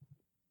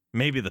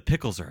 Maybe the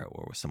pickles are at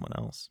war with someone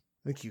else.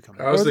 The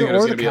cucumber. I was Or the- thinking it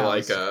was or gonna the be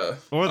cows. like a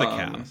Or the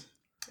cows.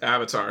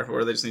 Avatar,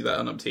 where they just need that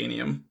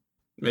unobtainium.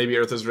 Maybe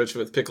Earth is rich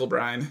with pickle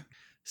brine.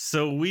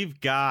 So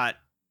we've got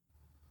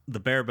the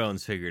bare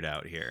bones figured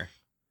out here.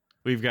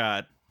 We've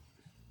got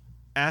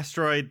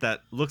asteroid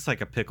that looks like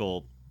a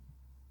pickle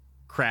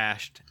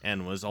crashed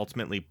and was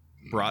ultimately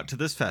brought to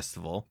this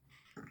festival.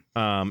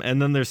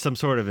 And then there's some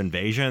sort of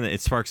invasion.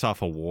 It sparks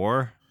off a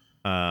war.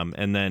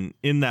 And then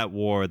in that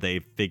war, they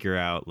figure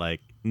out like,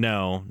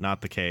 no,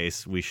 not the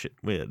case.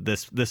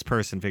 This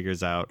person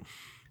figures out,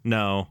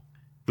 no,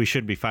 we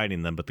should be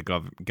fighting them. But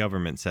the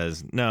government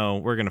says, no,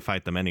 we're going to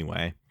fight them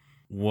anyway.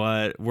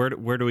 Where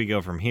do we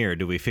go from here?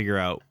 Do we figure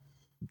out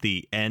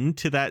the end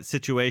to that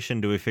situation?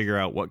 Do we figure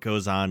out what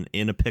goes on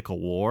in a pickle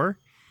war?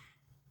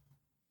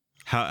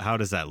 How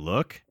does that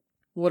look?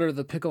 What are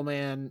the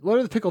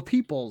pickle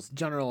people's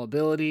general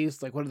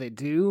abilities? Like, what do they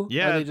do?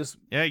 Yeah. Are they just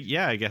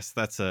Yeah, I guess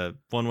that's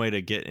one way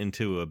to get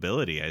into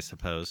ability, I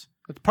suppose.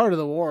 it's part of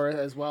the war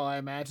as well, I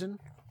imagine.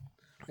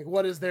 Like,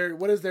 what is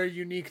their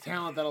unique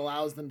talent that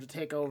allows them to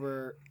take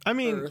over I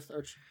mean, Earth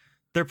or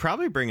they're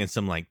probably bringing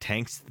some like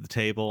tanks to the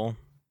table,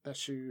 that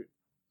shoot?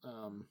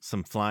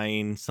 some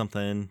flying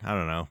something. I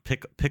don't know.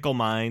 Pickle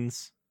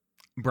mines,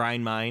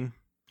 brine mine.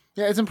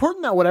 Yeah, it's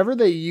important that whatever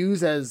they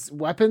use as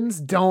weapons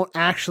don't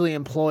actually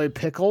employ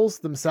pickles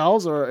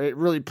themselves, or it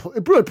really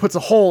puts a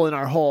hole in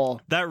our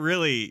whole. That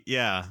really,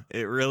 yeah,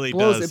 it really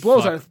Blows, does. it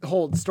blows fuck- our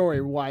whole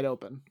story wide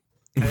open.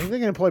 I think they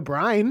can employ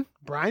brine.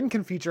 Brine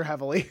can feature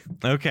heavily.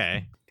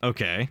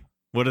 Okay.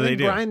 What do I they think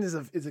do? brine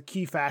is a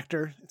key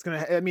factor. It's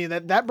gonna. I mean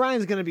that brine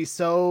is gonna be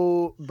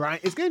so brine.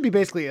 It's gonna be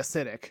basically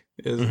acidic,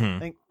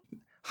 Mhm.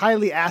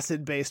 highly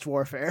acid based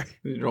warfare.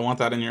 You don't want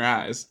that in your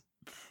eyes.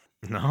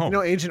 No. You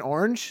know, Agent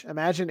Orange.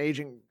 Imagine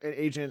Agent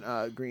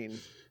Green,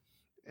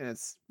 and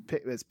it's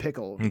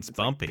pickle. It's like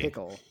bumpy.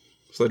 pickle,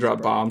 So they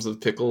drop bombs of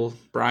pickle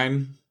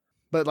brine.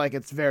 but like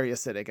it's very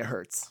acidic. It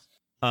hurts.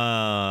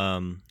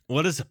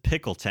 What does a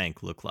pickle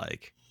tank look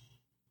like?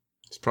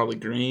 It's probably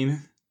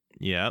green.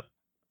 Yep.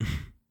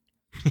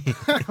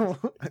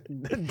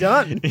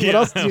 Done. What Yeah,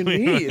 else do you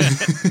need?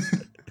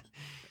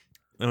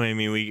 I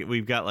mean,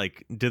 we've got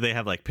like, do they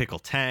have like pickle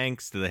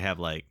tanks? Do they have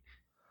like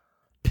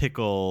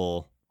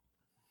pickle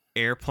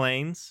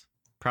airplanes?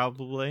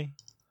 Probably.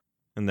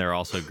 And they're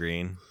also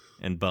green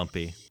and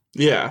bumpy.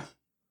 Yeah,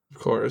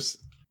 of course.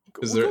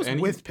 Is What there goes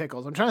any? with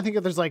pickles? I'm trying to think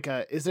if there's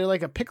is there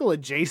like a pickle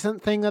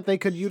adjacent thing that they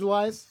could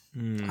utilize? I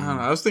don't know.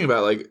 I was thinking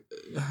about like,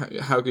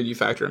 how could you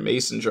factor a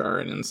mason jar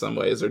in some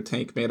ways, or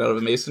tank made out of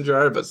a mason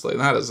jar? But it's like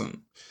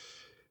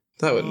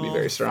that wouldn't be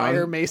very strong.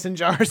 Fire mason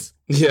jars.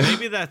 Yeah,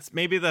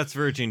 Maybe that's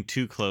verging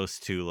too close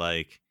to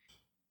like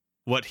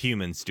what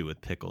humans do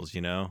with pickles,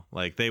 you know?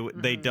 Like they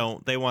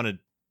want to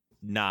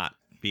not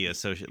be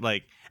associated.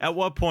 Like at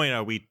what point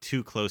are we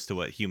too close to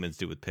what humans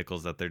do with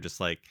pickles that they're just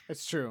like,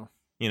 It's true.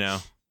 you know,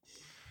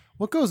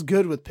 What goes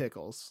good with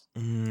pickles?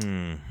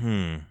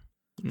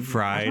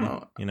 fried, I don't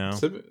know. you know,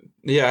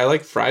 Yeah, I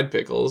like fried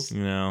pickles.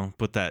 you know,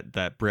 put that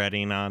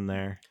breading on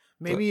there.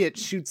 Maybe it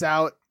shoots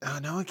out. Oh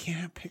no, I can't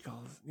have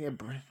pickles. Yeah,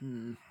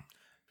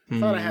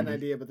 thought I had an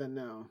idea, but then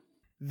no.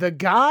 The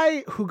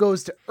guy who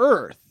goes to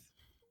Earth,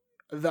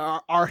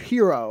 our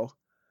hero.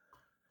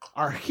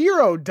 Our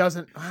hero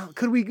doesn't. Well,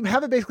 could we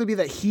have it basically be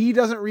that he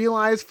doesn't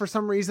realize for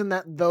some reason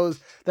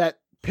that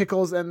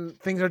Pickles and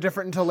things are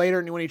different until later.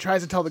 And when he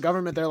tries to tell the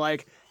government, they're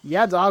like,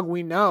 yeah, dog,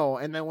 we know.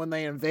 And then when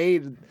they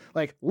invade,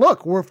 like,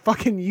 look, we're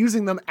fucking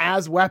using them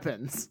as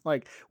weapons.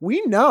 Like,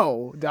 we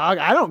know, dog.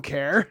 I don't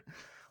care.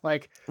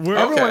 Like,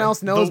 everyone okay.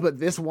 else knows, but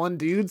this one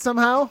dude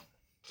somehow.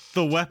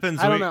 The weapons.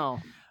 I don't know.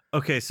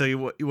 Okay, so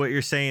what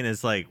you're saying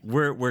is like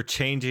we're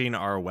changing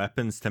our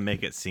weapons to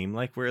make it seem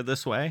like we're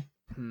this way.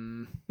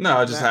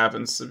 No, it just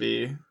happens to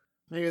be.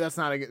 Maybe that's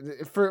not a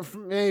good.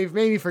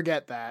 Maybe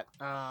forget that.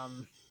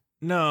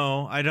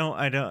 No, I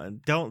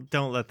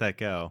don't let that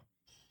go.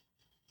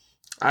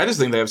 I just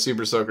think they have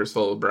super soakers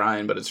full of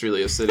brine, but it's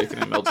really acidic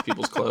and it melts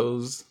people's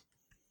clothes.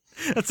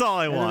 That's all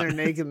I And want.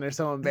 they're naked and they're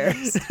so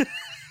embarrassed.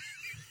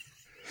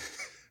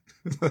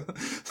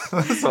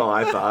 That's all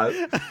I thought.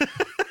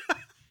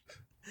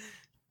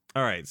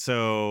 All right,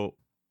 so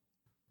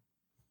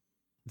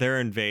they're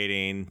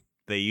invading.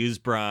 They use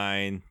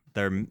brine.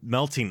 They're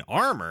melting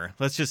armor.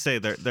 Let's just say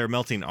they're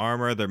melting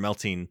armor. They're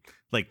melting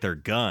like their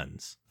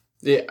guns.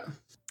 Yeah,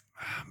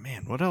 Oh,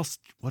 man, what else?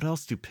 What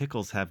else do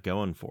pickles have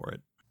going for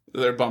it?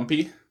 they're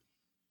bumpy.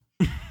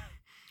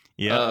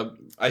 Yeah.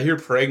 I hear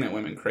pregnant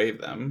women crave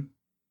them.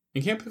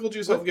 And can't pickle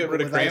juice help get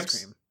rid of With ice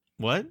cramps? cream.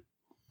 What?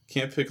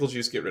 Can't pickle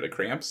juice get rid of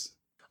cramps?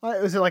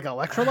 Is it like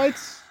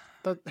electrolytes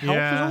that help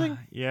or something?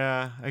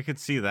 Yeah, I could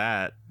see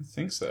that. I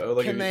think so.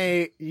 Like, Can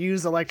they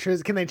use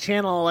electricity? Can they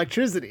channel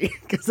electricity?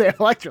 Because they have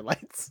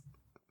electrolytes.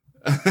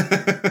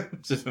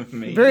 Just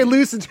maybe. Very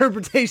loose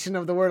interpretation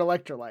of the word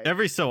electrolyte.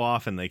 Every so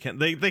often they can.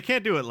 They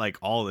can't do it like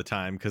all the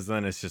time because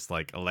then it's just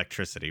like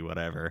electricity,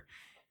 whatever.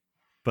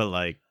 But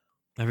like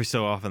every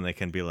so often they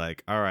can be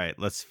like, all right,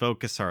 let's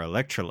focus our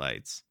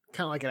electrolytes.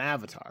 Kind of like an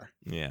avatar.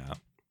 Yeah.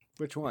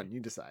 Which one? You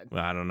decide.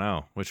 Well, I don't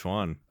know which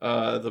one.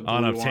 The blue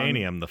On one.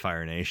 Obtanium, the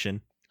Fire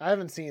Nation. I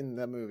haven't seen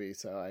the movie,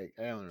 so I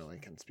don't really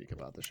can speak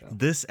about the show.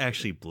 This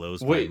actually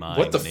blows Wait, my mind.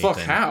 what the fuck?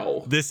 Nathan.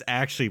 How? This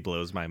actually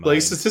blows my mind.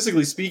 Like,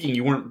 statistically speaking,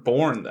 you weren't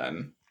born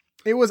then.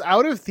 It was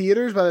out of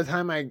theaters by the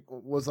time I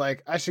was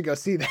like, I should go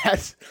see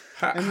that.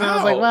 And then I was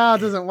How? like, well, it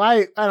doesn't.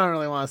 Why? I don't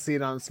really want to see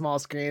it on a small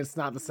screen. It's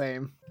not the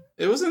same.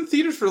 It was in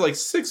theaters for like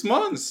 6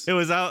 months. It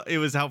was out. It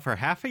was out for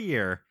half a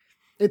year,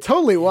 It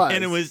totally was.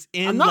 and it was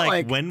in I'm not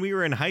like when we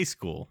were in high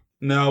school.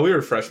 No, we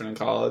were freshmen in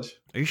college.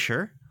 Are you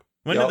sure?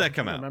 When Yup. did that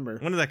come I out? remember.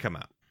 When did that come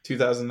out?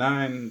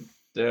 2009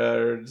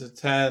 to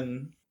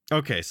 10.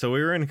 Okay, so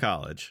we were in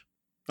college.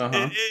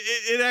 Uh-huh.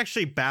 It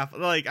actually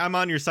baffles. Like, I'm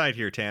on your side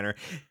here, Tanner.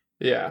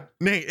 Yeah.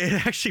 Nate,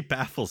 it actually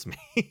baffles me.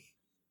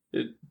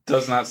 It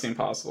does not seem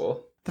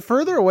possible. The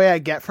further away I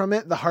get from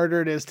it, the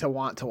harder it is to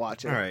want to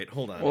watch it. All right,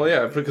 hold on. Well,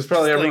 yeah, because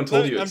probably everyone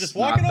told you I'm it's just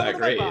not walking over that to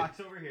great. my box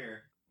over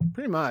here.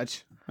 Pretty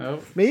much. Oh.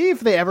 Maybe if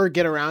they ever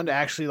get around to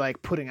actually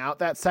like putting out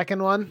that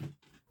second one,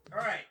 All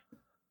right,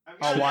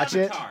 I'll watch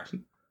it.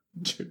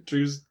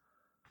 Drew's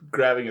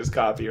grabbing his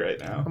copy right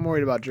now. I'm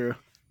worried about Drew.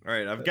 All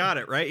right, I've got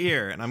it right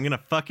here, and I'm gonna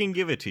fucking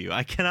give it to you.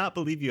 I cannot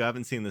believe you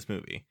haven't seen this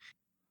movie.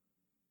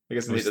 I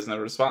guess Nate doesn't have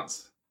a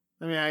response.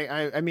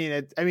 I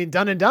mean, I mean,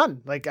 done and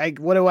done. Like,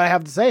 what do I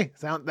have to say?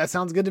 That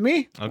sounds good to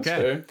me. That's Okay.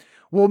 fair.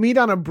 We'll meet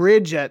on a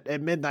bridge at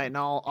midnight, and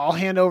I'll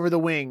hand over the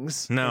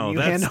wings. No, and you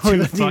that's hand over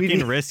too the DVD.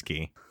 fucking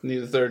risky.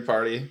 Need a third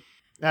party.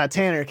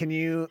 Tanner, do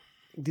you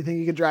think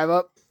you could drive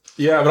up?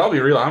 Yeah, but I'll be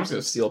real. I'm just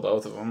gonna steal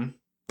both of them.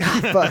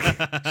 Fuck,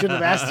 shouldn't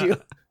have asked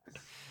you.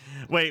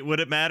 Wait, would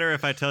it matter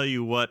if I tell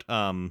you what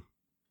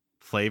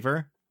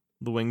flavor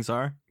the wings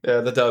are?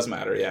 Yeah, that does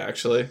matter. Yeah,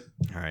 actually.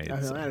 All right. I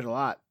think that matters a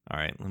lot. All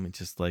right, let me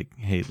just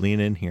hey, lean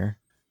in here,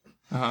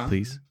 Uh-huh.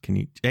 please. Can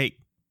you? Hey,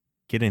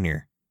 get in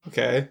here.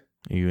 Okay.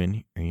 Are you in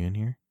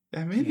here?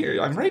 I'm in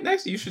here. I'm right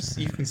next to you.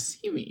 You can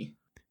see me.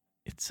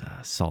 It's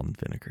salt and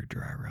vinegar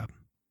dry rub.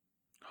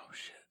 Oh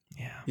shit.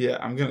 Yeah. Yeah,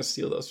 I'm gonna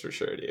steal those for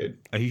sure, dude.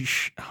 Are you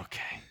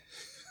okay?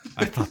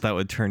 I thought that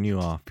would turn you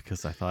off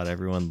because I thought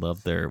everyone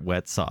loved their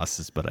wet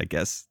sauces, but I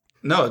guess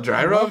No,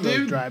 dry I rub, love those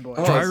dude. dry boys.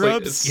 Oh, dry it's like-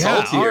 rubs. it's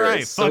Yeah. saltier. All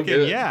right. It's so Fucking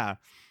good. yeah.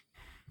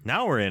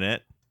 Now we're in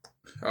it.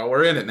 Oh,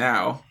 we're in it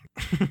now.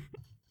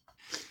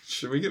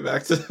 Should we get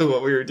back to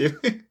what we were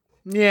doing?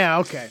 Yeah,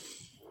 okay.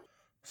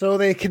 So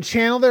they can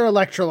channel their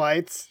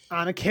electrolytes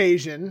on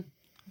occasion.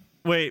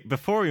 Wait,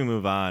 before we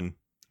move on,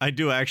 I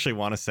do actually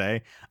want to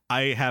say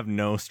I have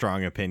no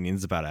strong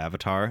opinions about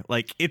Avatar.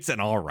 Like, it's an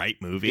all right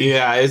movie.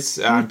 Yeah,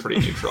 I'm pretty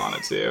neutral on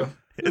it too.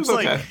 It It's was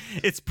like okay.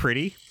 it's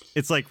pretty.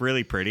 It's like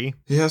really pretty.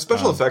 Yeah,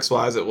 special Um, effects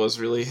wise, it was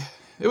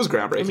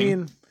groundbreaking. I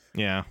mean,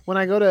 Yeah. when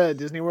I go to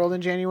Disney World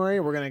in January,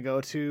 we're gonna go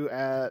to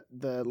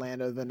the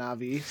land of the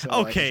Navi. So like,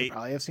 I Okay, should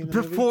probably have seen the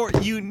movie. Before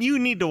you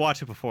need to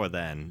watch it before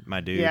then,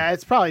 my dude. Yeah,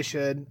 it's probably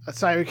should.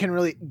 So I can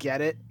really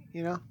get it.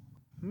 You know.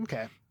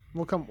 Okay,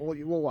 we'll come.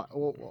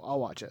 I'll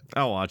watch it.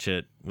 I'll watch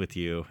it with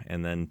you,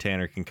 and then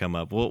Tanner can come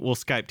up. We'll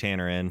Skype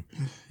Tanner in.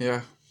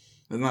 Yeah,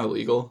 isn't that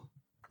illegal?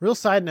 Real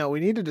side note: we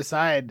need to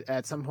decide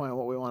at some point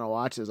what we want to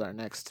watch as our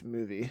next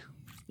movie.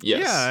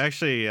 Yes. Yeah,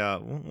 actually,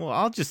 well,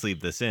 I'll just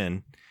leave this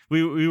in.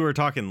 We were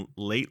talking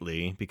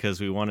lately because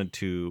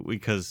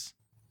because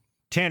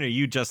Tanner,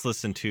 you just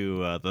listened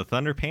to the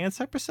Thunder Pants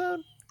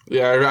episode.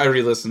 Yeah, I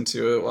re-listened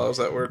to it while I was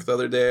at work the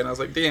other day, and I was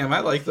like, damn, I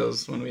like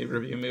those when we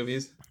review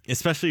movies.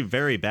 Especially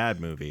very bad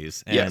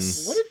movies. And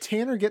Yes. What did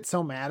Tanner get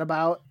so mad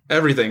about?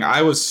 Everything.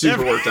 I was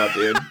super worked up,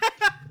 dude.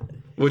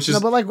 Which is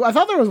No, but like I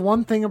thought there was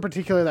one thing in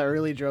particular that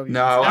really drove you.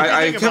 no, Everything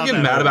I about kept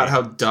getting that mad about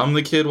movie. how dumb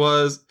the kid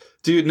was.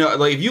 Dude, no,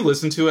 like if you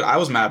listen to it, I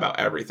was mad about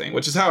everything,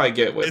 which is how I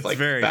get with It's like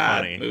very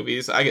bad funny.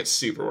 movies. I get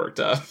super worked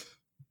up.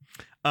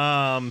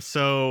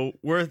 So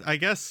I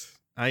guess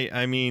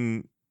I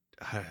mean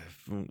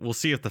we'll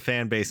see if the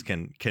fan base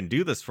can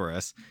do this for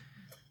us.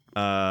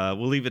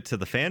 We'll leave it to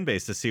the fan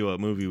base to see what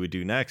movie we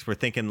do next. We're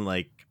thinking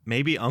like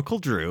maybe Uncle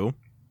Drew.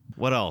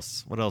 What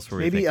else? What else were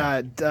we Maybe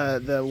thinking?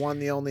 the one,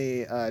 the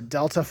only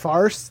Delta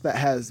Farce that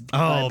has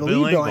I Oh, believe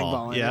Bill Billing Engvall.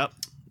 Ball in it. Yep.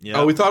 Yep.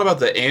 Oh, we thought about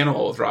The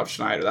Animal with Rob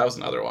Schneider. That was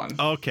another one.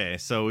 Okay,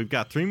 so we've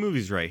got 3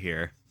 movies right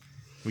here.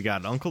 We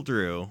got Uncle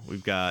Drew,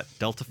 we've got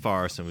Delta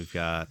Farce, and we've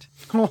got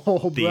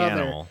Oh, The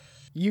brother. Animal.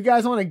 You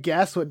guys want to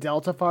guess what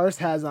Delta Farce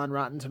has on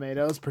Rotten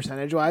Tomatoes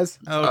percentage wise?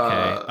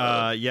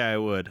 Okay. Yeah, I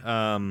would.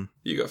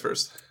 You go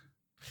first.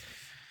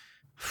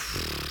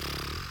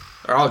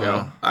 Or I'll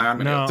go. I'm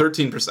gonna no. go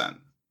 13%.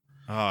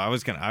 Oh, I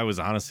was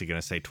honestly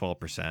gonna say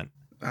 12%.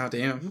 Oh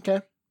damn.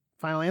 Okay.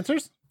 Final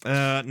answers?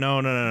 No.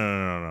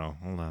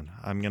 Hold on.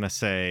 I'm gonna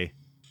say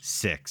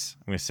 6.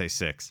 I'm gonna say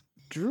 6.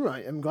 Drew, I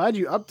am glad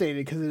you updated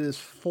because it is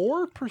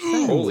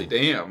 4%. Holy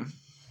damn.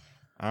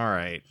 All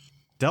right.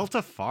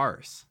 Delta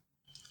Farce.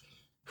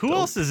 Who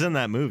else is in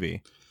that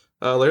movie?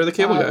 Larry the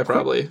Cable Guy, quick-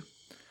 probably.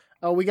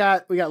 Oh, we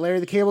got Larry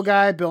the Cable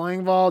Guy, Bill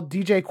Engvall,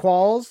 DJ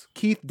Qualls,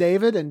 Keith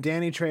David, and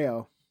Danny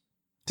Trejo.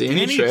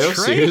 Danny Trejo?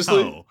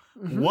 Seriously?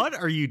 What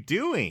are you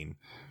doing?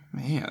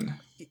 Man.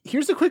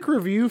 Here's a quick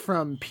review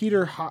from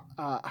Peter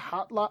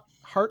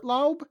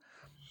Hartlaub.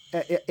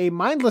 A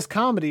mindless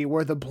comedy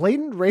where the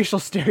blatant racial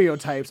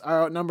stereotypes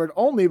are outnumbered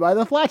only by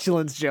the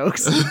flatulence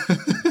jokes.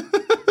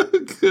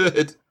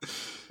 Good.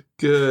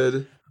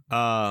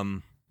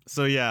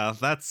 So yeah,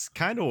 that's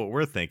kind of what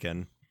we're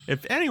thinking.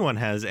 If anyone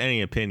has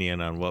any opinion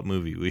on what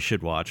movie we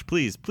should watch,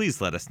 please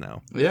let us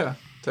know. Yeah,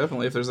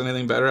 definitely. If there's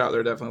anything better out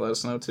there, definitely let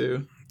us know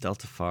too.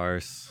 Delta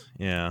Farce.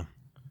 Yeah.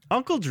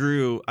 Uncle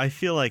Drew, I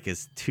feel like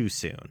is too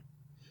soon.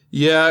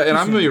 Yeah, and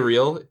I'm gonna be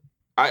real.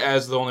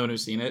 As the only one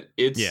who's seen it,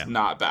 it's Yeah.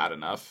 not bad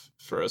enough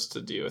for us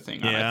to do a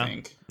thing on, Yeah. I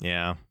think.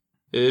 Yeah.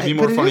 It'd be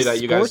But more it funny is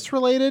that you guys... sports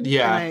related.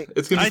 Yeah, and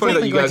it's gonna be I funny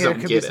that think you guys there don't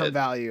could be get some it.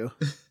 value.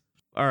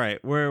 All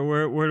right, where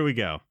do we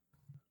go?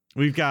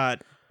 We've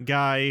got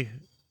Guy,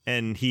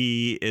 and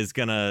he is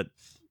gonna.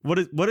 What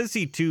does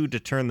he do to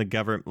turn the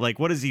government? Like,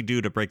 what does he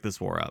do to break this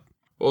war up?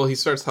 Well, he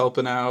starts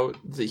helping out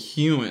the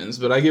humans,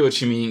 but I get what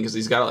you mean because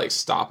he's got to like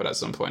stop it at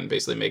some point and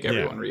basically make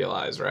everyone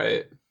realize,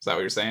 right? Is that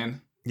what you're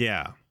saying?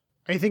 Yeah.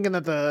 Are you thinking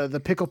that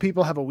the pickle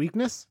people have a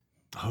weakness?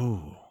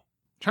 Oh.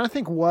 Trying to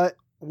think what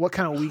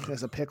kind of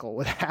weakness a pickle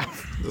would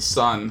have. The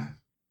sun.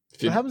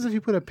 If What happens if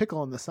you put a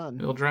pickle in the sun?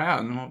 it'll dry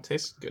out and it won't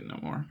taste good no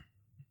more.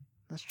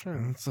 That's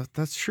true.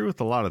 That's true with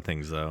a lot of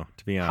things, though.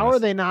 To be honest. How are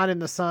they not in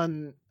the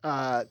sun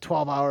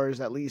 12 hours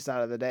at least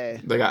out of the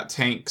day? They got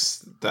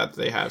tanks that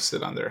they have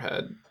sit on their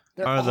head.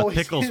 They're Are the always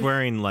pickles in-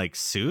 wearing like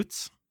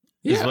suits?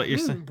 Is Yeah. what you're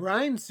saying?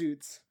 brine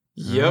suits.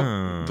 Yep.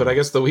 Oh. But I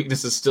guess the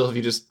weakness is still if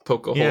you just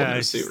poke a hole in Yeah, their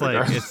it's suit. just like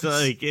regardless.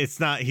 it's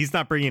not. He's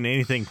not bringing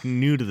anything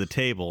new to the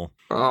table.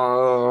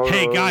 Oh.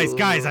 Hey guys,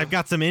 I've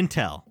got some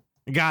intel.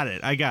 I got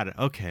it.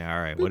 Okay,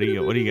 all right. What do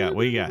you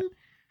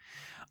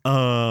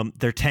got?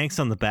 Their tanks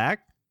on the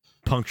back.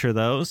 Puncture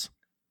those.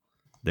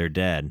 They're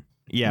dead.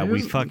 Yeah, we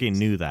Maybe- fucking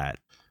knew that.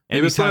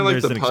 Maybe it's something like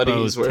there's the an putties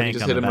exposed where if you tank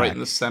just on hit the them right back. in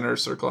the center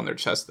circle on their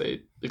chest,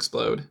 they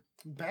explode.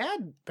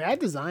 Bad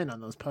design on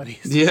those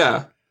putties.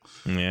 Yeah.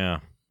 Yeah.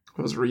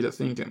 What was Rita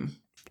thinking?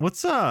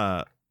 What's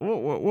what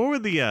were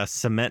the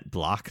cement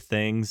block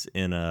things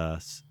in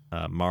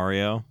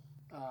Mario?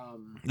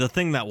 The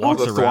thing that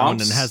walks the around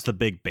thwomps? and has the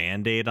big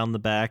band-aid on the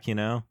back, you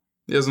know?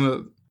 Isn't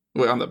it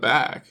wait on the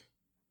back?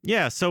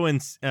 Yeah, so in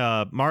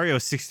Mario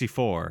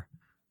 64,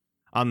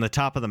 on the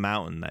top of the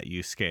mountain that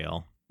you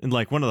scale, in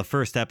like one of the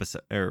first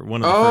episodes or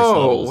one of the first Oh,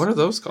 levels. what are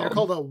those They're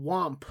called? called a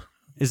womp.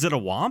 Is it a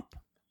womp?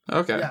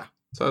 Okay. Yeah.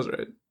 So I was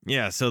right.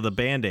 Yeah, so the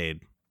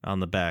band-aid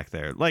on the back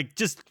there. Like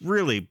just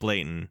really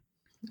blatant.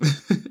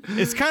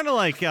 It's kind of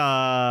like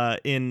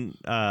in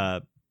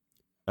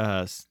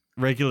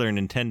regular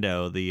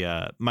Nintendo,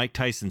 the Mike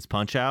Tyson's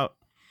Punch-Out.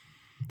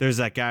 There's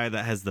that guy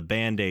that has the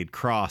Band-Aid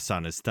cross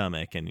on his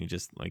stomach, and you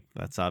just like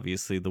that's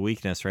obviously the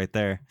weakness right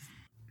there.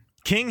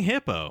 King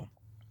Hippo,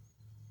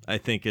 I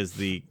think, is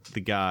the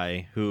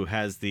guy who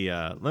has the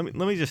let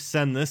me just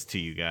send this to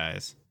you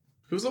guys.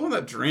 Who's the one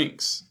that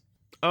drinks?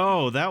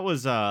 Oh, that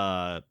was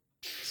Soda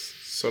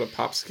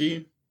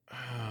Popski?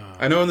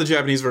 I know in the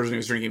Japanese version he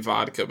was drinking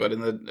vodka, but in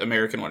the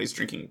American one he's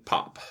drinking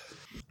pop.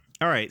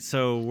 All right,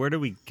 so where do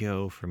we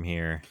go from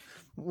here?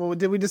 Well,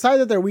 did we decide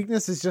that their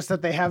weakness is just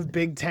that they have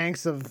big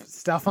tanks of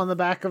stuff on the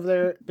back of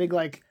their big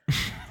like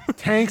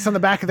tanks on the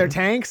back of their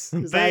tanks?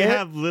 Is They that it?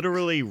 have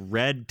literally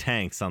red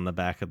tanks on the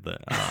back of the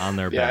on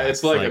their Yeah, backs.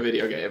 it's like a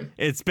video game.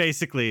 It's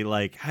basically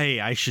like, hey,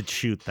 I should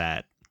shoot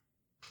that.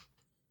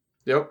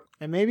 Yep.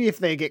 And maybe if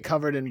they get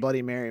covered in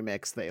Bloody Mary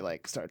mix, they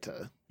like start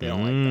to. They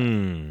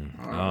don't like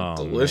that. Oh,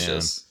 Oh,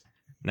 delicious.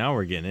 man. Now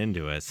we're getting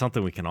into it.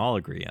 Something we can all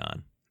agree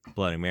on.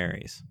 Bloody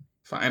Marys.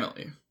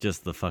 Finally.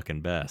 Just the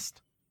fucking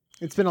best.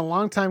 It's been a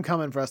long time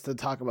coming for us to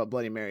talk about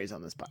Bloody Marys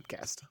on this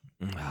podcast.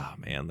 Oh,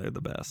 man, they're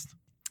the best.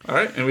 All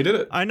right, and we did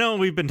it. I know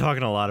we've been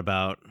talking a lot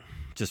about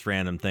just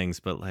random things,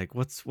 but like,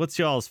 what's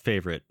y'all's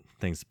favorite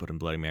things to put in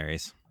Bloody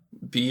Marys?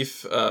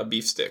 Beef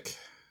stick.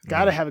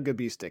 Gotta have a good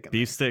beef stick in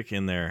Beef there. stick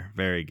in there,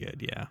 very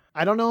good. Yeah.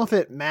 I don't know if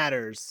it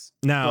matters,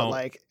 Now, but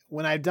like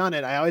when I've done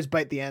it, I always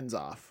bite the ends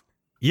off.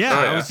 yeah, Oh,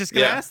 I yeah. was just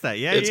gonna Yeah. ask that.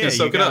 Yeah, It's yeah, gonna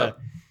soak you it gotta- up.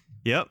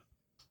 Yep.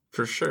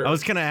 For sure. I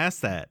was gonna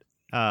ask that.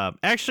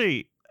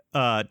 Actually,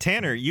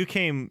 Tanner, you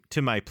came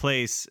to my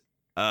place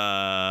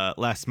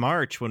last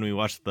March when we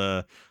watched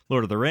the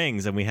Lord of the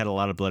Rings, and we had a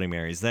lot of Bloody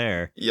Marys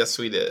there. Yes,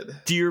 we did.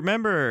 Do you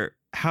remember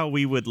how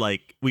we would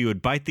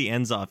bite the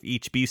ends off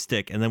each beef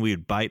stick, and then we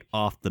would bite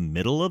off the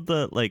middle of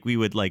we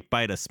would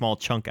bite a small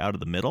chunk out of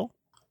the middle?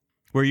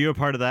 Were you a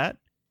part of that?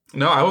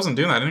 No, I wasn't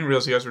doing that. I didn't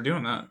realize you guys were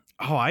doing that.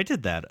 Oh, I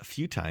did that a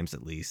few times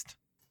at least.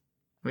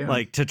 Yeah.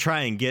 Like to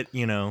try and get,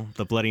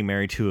 the Bloody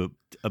Mary to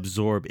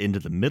absorb into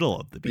the middle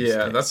of the beef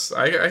Yeah, stick. that's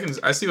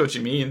I see what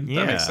you mean.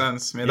 Yeah. That makes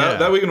sense. Man, Yeah.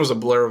 that weekend was a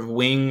blur of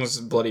wings,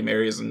 Bloody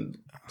Marys, and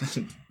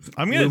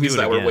I'm gonna movies do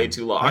it that were again. way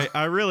too long.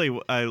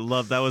 I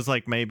love that was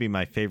maybe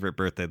my favorite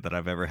birthday that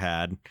I've ever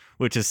had,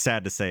 which is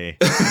sad to say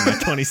in my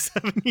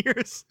 27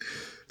 years.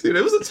 Dude,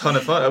 it was a ton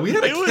of fun. We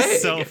had a It keg.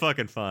 was so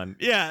fucking fun.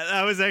 Yeah,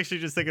 I was actually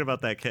just thinking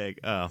about that keg.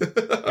 Oh,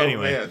 Oh,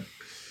 Anyway. man.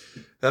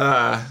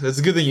 It's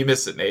a good thing you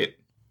missed it, Nate.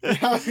 I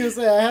was gonna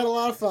say I had a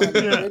lot of fun.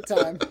 Good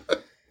time.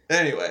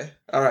 Anyway,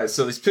 all right.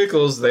 So these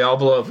pickles, they all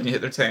blow up when you hit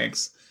their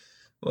tanks,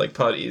 like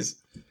putties.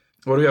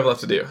 What do we have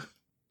left to do?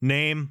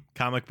 name,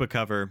 comic book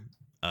cover,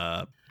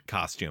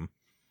 costume.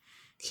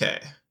 Okay.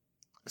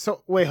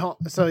 So wait,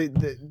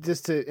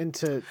 just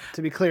to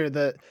be clear,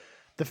 the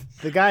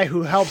guy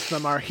who helps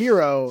them, our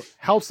hero,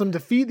 helps them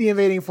defeat the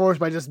invading force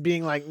by just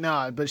being like,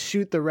 nah, but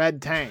shoot the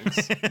red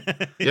tanks.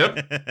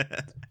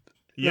 Yep.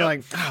 You're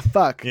like,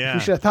 fuck. Yeah. We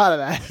should have thought of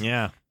that.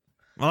 Yeah.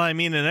 Well, I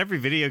mean, in every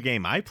video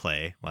game I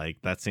play,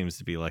 that seems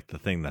to be the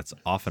thing that's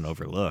often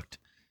overlooked.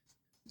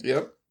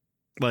 Yep.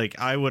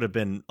 I would have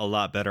been a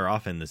lot better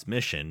off in this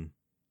mission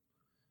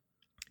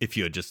if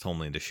you had just told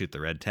me to shoot the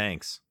red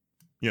tanks.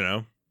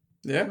 Yeah.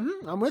 Mhm,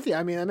 I'm with you.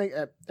 I mean,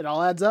 it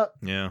all adds up.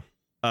 Yeah.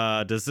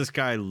 Does this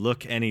guy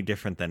look any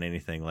different than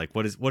anything?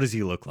 What does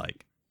he look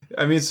like?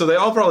 I mean, so they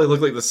all probably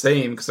look like the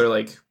same because they're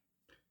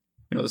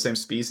the same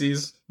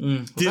species.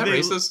 Was Do that they-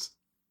 racist?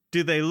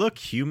 Do they look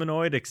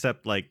humanoid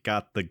except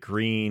got the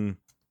green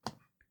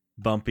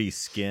bumpy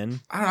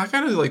skin? I don't know. I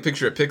kind of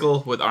picture a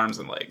pickle with arms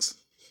and legs.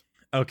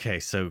 Okay,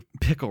 so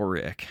Pickle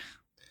Rick.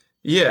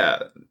 Yeah,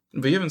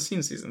 but you haven't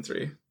seen season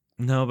 3.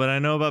 No, but I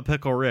know about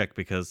Pickle Rick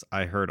because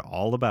I heard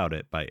all about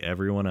it by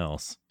everyone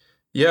else.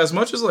 Yeah, as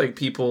much as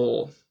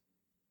people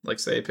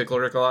say Pickle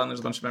Rick a lot, and there's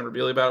a bunch of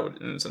memorabilia about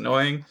it, and it's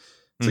annoying.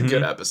 It's a Mhm.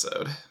 good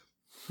episode.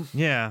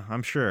 Yeah,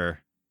 I'm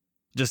sure.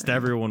 Just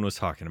everyone was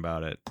talking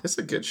about it. It's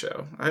a good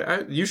show.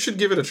 You should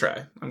give it a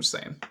try. I'm just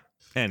saying.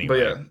 Anyway. But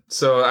yeah,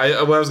 so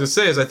what I was gonna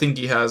say is I think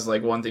he has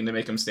one thing to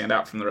make him stand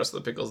out from the rest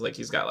of the pickles.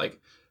 He's got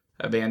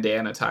a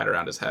bandana tied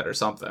around his head or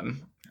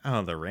something.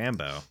 Oh, the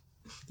Rambo.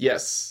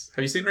 Yes.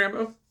 Have you seen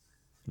Rambo?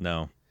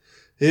 No.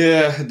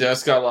 Yeah,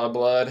 it's got a lot of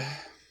blood.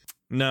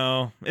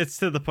 No, it's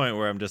to the point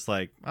where I'm just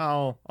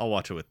I'll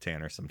watch it with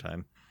Tanner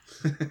sometime.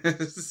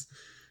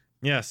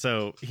 Yeah,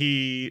 so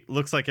he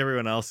looks like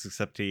everyone else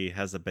except he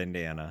has a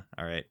bandana.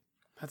 All right.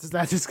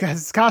 That's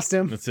his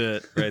costume. That's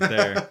it right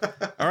there.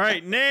 All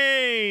right,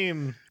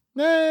 name.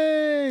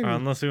 Name.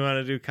 Unless we want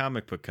to do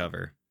comic book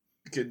cover.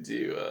 Could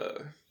do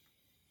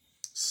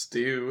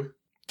Stew.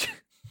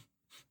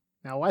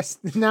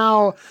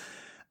 Now,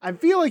 I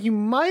feel like you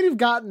might have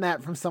gotten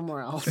that from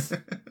somewhere else.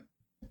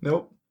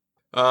 Nope.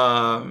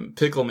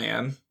 Pickle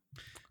Man,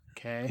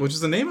 Okay. which is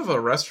the name of a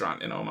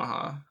restaurant in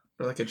Omaha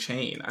or a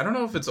chain. I don't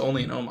know if it's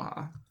only in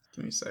Omaha.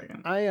 Give me a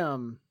second.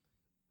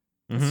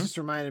 This Mhm. just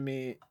reminded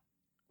me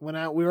when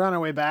we were on our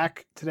way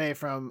back today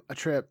from a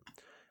trip.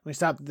 We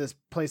stopped at this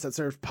place that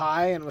served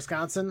pie in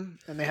Wisconsin,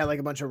 and they had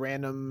a bunch of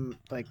random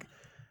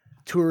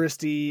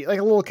touristy, a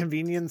little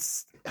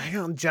convenience,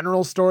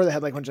 general store that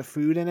had a bunch of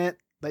food in it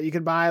that you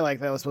could buy,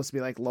 that was supposed to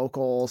be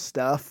local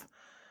stuff.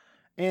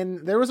 And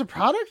there was a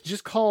product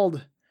just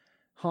called,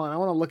 hold on, I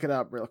want to look it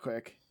up real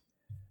quick.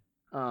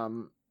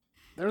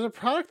 There was a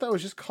product that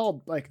was just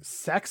called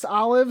sex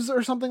olives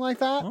or something like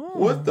that. Oh.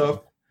 What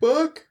the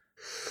fuck?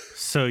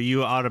 So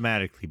you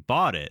automatically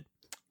bought it.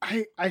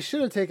 I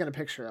should have taken a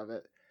picture of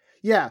it.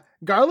 Yeah,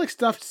 garlic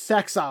stuffed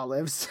sex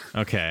olives.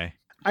 Okay.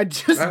 I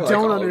just I like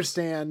don't olives.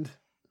 understand.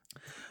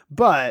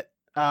 But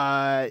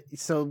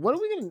so what are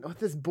we gonna with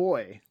this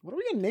boy? What are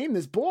we gonna name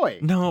this boy?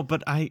 No,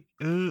 but I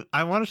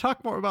want to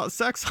talk more about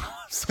sex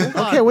olives. Hold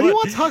Okay, on, what do you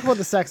want to talk about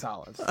the sex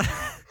olives?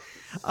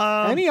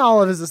 Any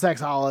olive is a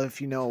sex olive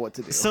if you know what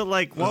to do. So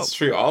what? That's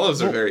true.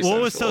 Olives are very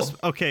what was sensual.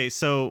 so okay?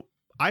 So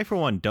I for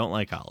one don't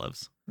like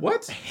olives.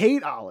 What?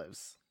 Hate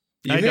olives.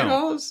 You I hate don't.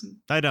 olives?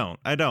 I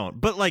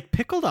don't. But like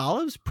pickled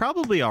olives,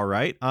 probably all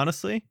right,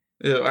 honestly.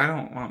 Ew, I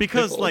don't want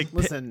Because pickled. like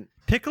Listen, you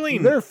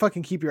pickling. better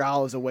fucking keep your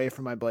olives away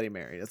from my Bloody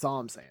Mary. That's all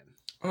I'm saying.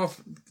 Oh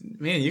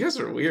man, you guys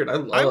are weird. I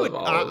love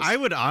olives. I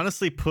would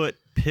honestly put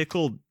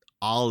pickled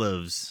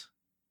olives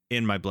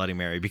in my Bloody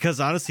Mary because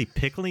honestly,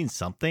 pickling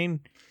something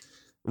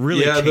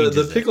really changes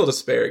the it. pickled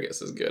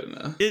asparagus is good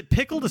enough.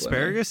 Pickled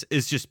asparagus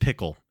is just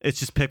pickle. It's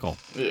just pickle.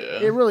 Yeah.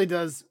 It really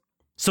does.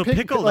 So Pick-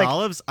 pickled like,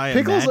 olives, I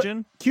pickles-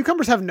 imagine.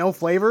 Cucumbers have no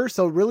flavor,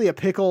 so really a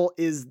pickle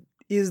is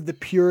the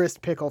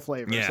purest pickle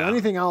flavor. So Yeah.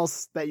 anything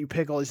else that you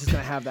pickle is just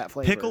gonna have that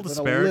flavor. Pickled with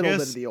a little bit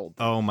asparagus. of the old.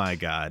 Oh my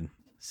god,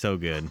 so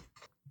good.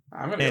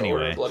 I'm gonna Anyway.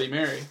 order a Bloody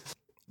Mary.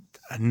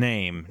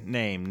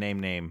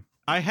 Name.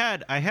 I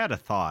had a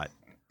thought.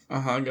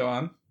 Go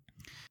on.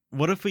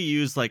 What if we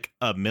use like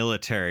a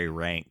military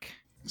rank?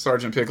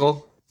 Sergeant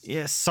Pickle.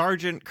 Yeah,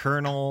 sergeant,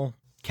 colonel,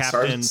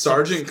 captain.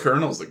 Sergeant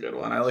Colonel's a good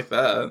one. I like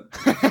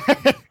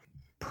that.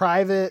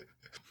 Private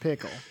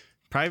pickle.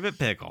 Private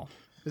pickle.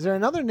 Is there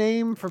another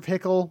name for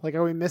pickle? Like,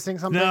 are we missing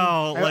something?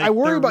 No, I like,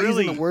 worry there about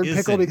really using the word pickle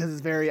isn't. because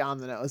it's very on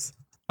the nose.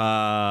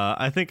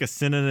 I think a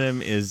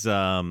synonym is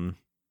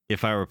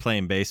if I were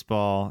playing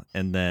baseball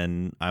and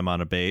then I'm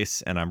on a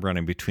base and I'm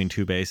running between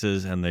two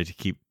bases and they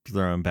keep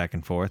throwing back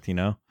and forth, you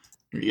know?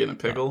 You getting a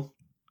pickle?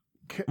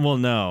 Well,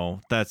 no,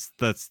 that's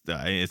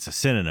it's a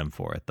synonym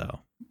for it though.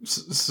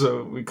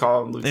 So we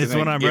call him Lieutenant. It's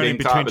when I'm getting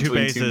running caught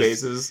between two two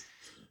bases.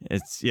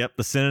 It's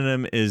the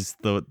synonym is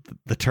the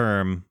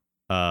term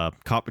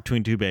caught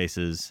between two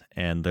bases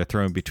and they're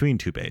thrown between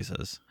two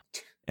bases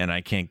and I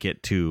can't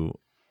get to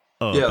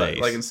a base.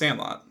 Like in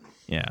Sandlot.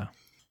 Yeah.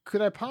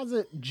 Could I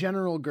posit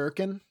General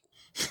Gherkin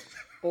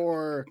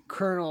or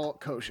Colonel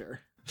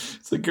Kosher?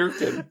 It's a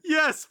gherkin.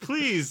 Yes,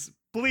 please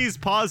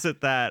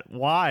posit that.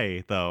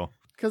 Why though?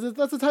 Because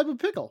that's a type of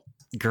pickle.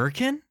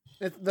 Gherkin?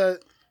 It's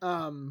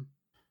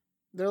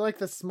they're like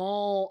the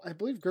small. I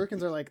believe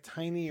gherkins are like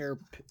tinier.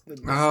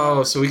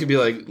 Oh, so we could be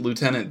like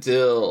Lieutenant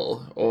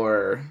Dill,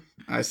 or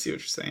I see what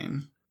you're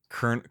saying.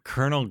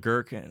 Colonel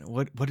Gherkin.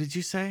 What did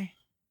you say?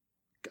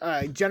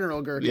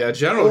 General Gherkin. Yeah,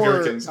 General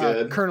or, Gherkin's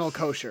good. Colonel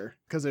Kosher,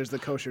 because there's the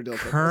kosher dill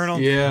pickles. Colonel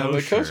Yeah, Kosher.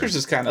 but kosher's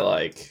just kind of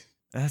like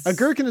That's A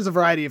gherkin is a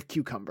variety of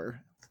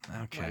cucumber.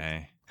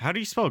 okay. How do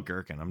you spell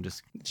gherkin? I'm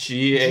just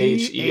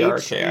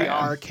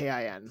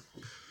GHERKIN.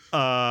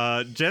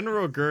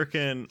 General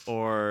Gherkin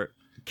or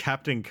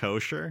Captain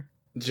Kosher.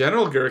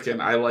 General Gherkin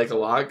I like a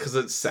lot because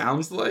it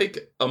sounds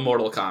like a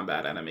Mortal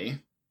Kombat enemy.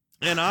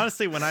 And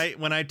honestly, when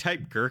I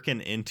type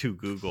gherkin into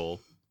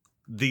Google,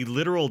 the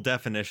literal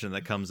definition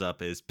that comes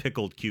up is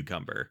pickled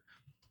cucumber.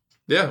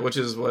 Yeah, which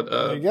is what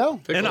There you go.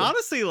 pickle. And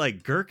honestly,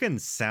 like gherkin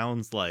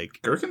sounds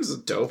like Gherkin's a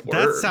dope word.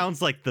 that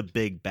sounds like the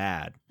big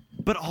bad.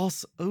 But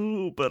also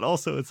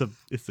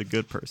it's a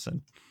good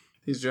person.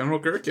 He's General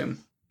Gherkin.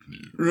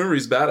 Remember,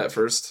 he's bad at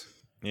first.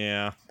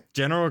 Yeah.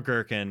 General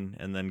Gherkin,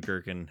 and then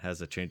Gherkin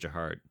has a change of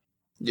heart.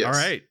 Yes. All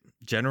right.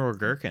 General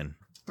Gherkin.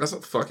 That's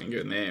a fucking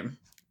good name.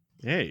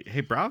 Hey,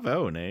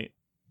 bravo, Nate.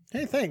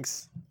 Hey,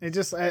 thanks. It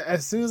just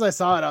as soon as I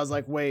saw it, I was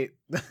like, wait.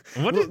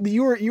 What did,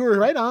 you were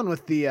right on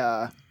with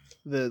the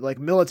like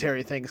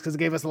military things because it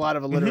gave us a lot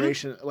of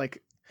alliteration,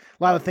 like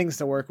a lot of things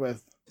to work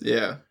with.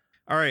 Yeah.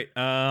 all right.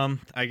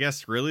 I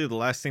guess really the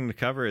last thing to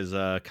cover is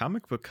a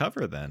comic book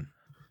cover then.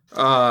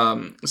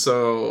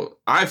 So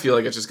I feel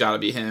like it's just got to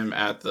be him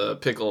at the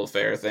pickle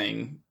fair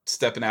thing,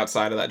 stepping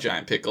outside of that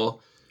giant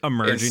pickle.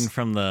 Emerging It's-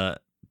 from the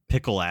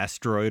pickle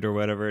asteroid or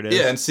whatever it is.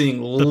 Yeah, and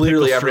seeing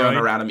literally pickle everyone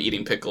stroid. around him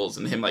eating pickles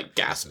and him like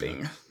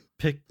gasping.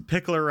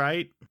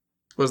 Picklerite.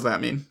 What does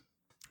that mean?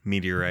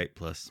 Meteorite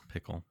plus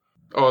pickle.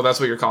 Oh, that's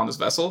what you're calling this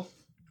vessel?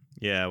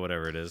 Yeah,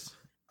 whatever it is.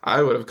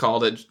 I would have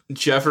called it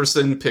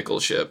Jefferson Pickle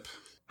Ship.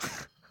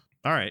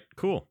 All right,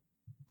 cool.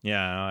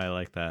 Yeah, I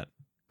like that.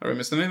 Are we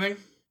missing anything?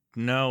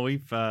 No,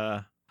 we've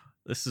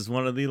this is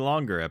one of the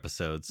longer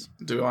episodes.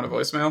 Do we want a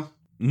voicemail?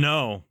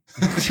 No.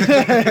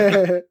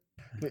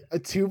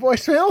 2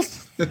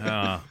 voicemails?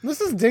 Uh,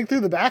 This is dig through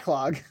the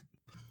backlog.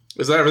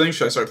 Is that everything?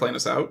 Should I start playing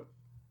this out?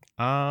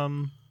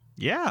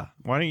 yeah,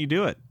 why don't you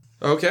do it?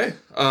 Okay.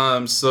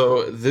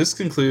 So this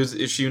concludes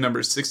issue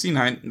number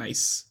 69.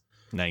 Nice.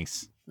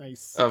 Nice.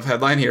 Nice. Of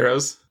Headline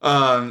Heroes.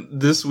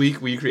 This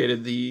week we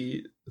created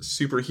the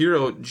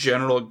superhero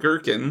General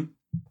Gherkin,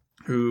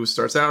 who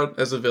starts out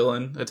as a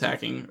villain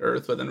attacking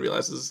Earth, but then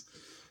realizes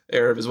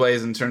error of his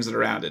ways and turns it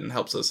around and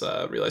helps us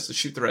realize to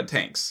shoot the red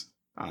tanks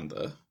on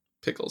the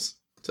pickles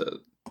to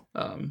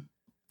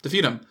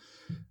defeat him.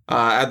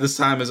 At this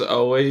time, as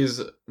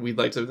always, we'd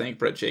like to thank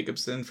Brett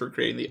Jacobson for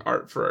creating the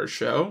art for our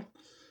show.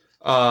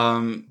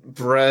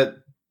 Brett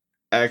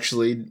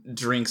actually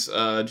drinks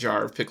a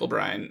jar of pickle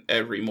brine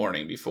every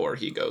morning before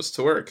he goes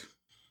to work.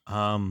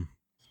 I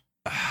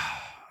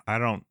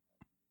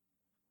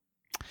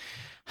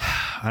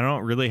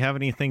don't really have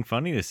anything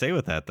funny to say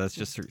with that. That's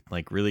just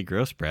like really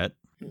gross, Brett.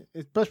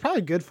 But it's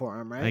probably good for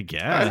him, right? I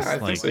guess. I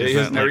think like, so. is He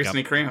that has never like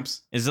any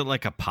cramps. is it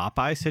like a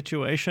Popeye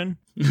situation?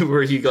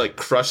 Where he like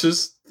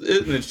crushes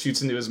it and it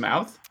shoots into his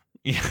mouth.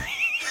 Yeah.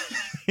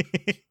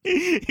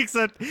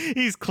 Except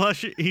he's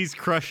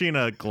crushing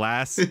a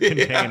glass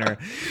container.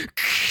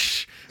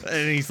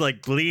 And he's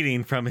like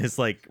bleeding from his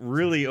like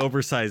really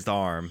oversized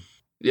arm.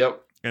 Yep.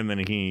 And then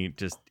he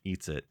just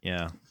eats it.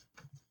 Yeah.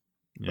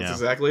 That's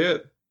exactly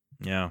it.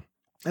 Yeah.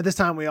 At this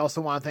time, we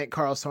also want to thank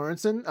Carl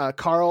Sorensen.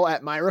 Carl,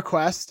 at my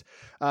request,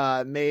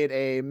 made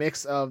a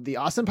mix of the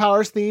Austin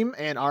Powers theme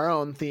and our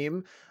own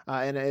theme,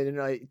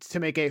 and to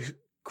make a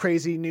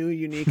crazy new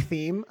unique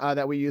theme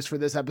that we use for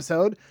this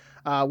episode.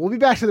 We'll be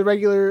back to the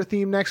regular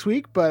theme next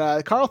week,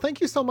 but Carl,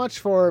 thank you so much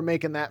for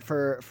making that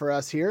for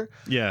us here.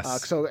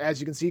 Yes. So as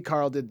you can see,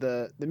 Carl did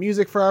the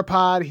music for our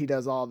pod. He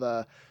does all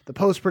the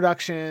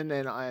post-production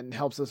and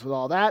helps us with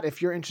all that. If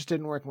you're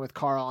interested in working with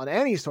Carl on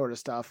any sort of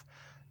stuff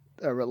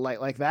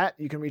like that,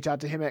 you can reach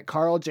out to him at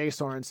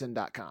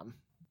carljsorensen.com.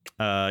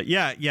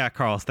 Yeah,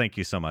 Carl, thank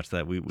you so much.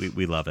 That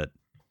we love it.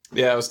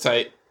 Yeah, it was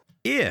tight.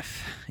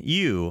 If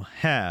you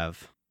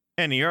have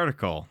any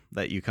article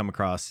that you come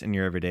across in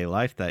your everyday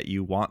life that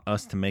you want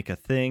us to make a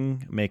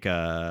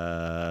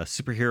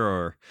superhero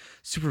or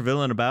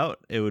supervillain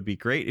about, it would be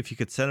great if you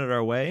could send it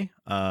our way.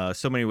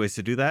 So many ways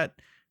to do that.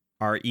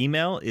 Our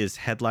email is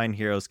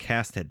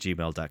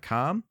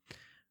headlineheroescast@gmail.com.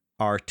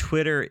 Our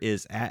Twitter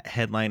is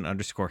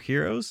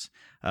 @headline_heroes.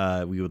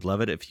 We would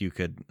love it if you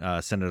could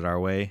send it our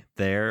way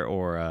there,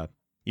 or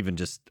even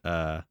just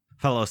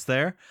follow us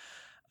there.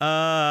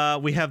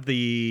 We have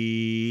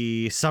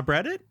the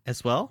subreddit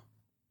as well.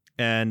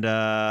 And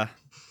let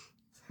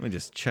me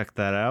just check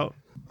that out.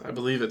 I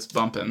believe it's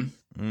bumping.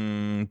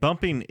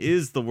 Bumping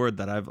is the word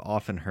that I've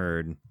often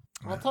heard.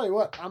 I'll tell you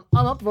what, I'm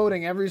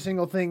upvoting every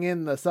single thing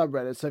in the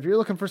subreddit. So if you're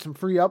looking for some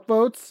free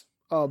upvotes,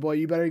 oh boy,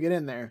 you better get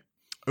in there.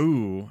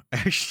 Ooh,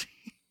 actually,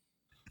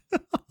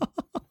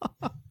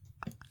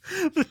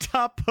 the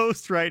top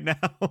post right now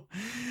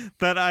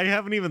that I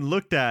haven't even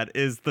looked at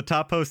is the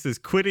top post is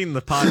quitting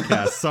the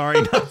podcast.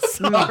 Sorry, not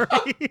sorry.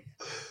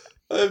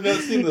 I have not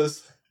seen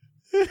this.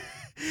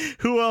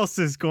 Who else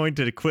is going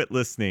to quit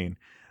listening?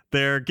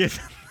 They're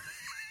giving.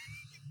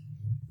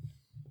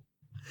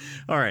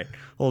 All right,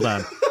 hold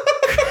on.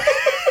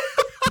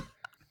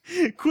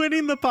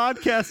 Quitting the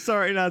podcast.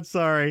 Sorry, not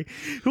sorry.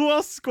 Who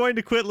else is going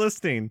to quit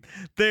listening?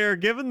 They are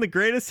given the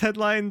greatest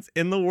headlines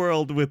in the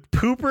world with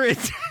pooper.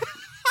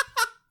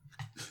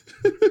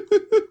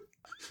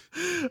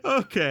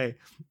 Okay.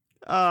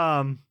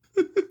 I'm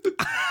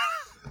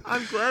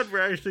glad we're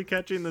actually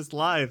catching this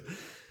live.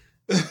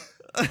 They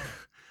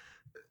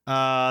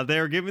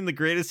are giving the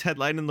greatest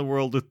headline in the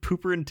world with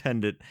pooper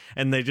intended,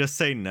 and they just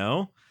say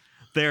no.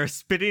 They are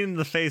spitting in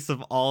the face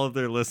of all of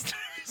their listeners.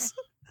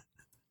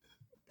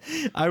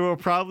 I will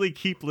probably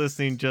keep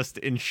listening just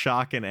in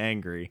shock and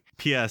angry.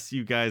 P.S.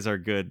 You guys are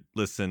good.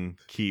 Listen,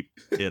 keep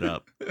it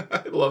up.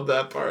 I love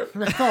that part.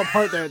 I fell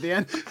apart there at the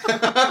end.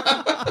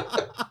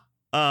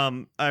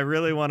 I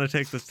really want to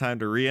take this time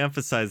to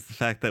reemphasize the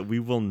fact that we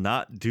will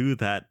not do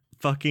that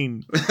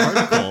fucking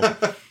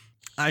article.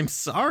 I'm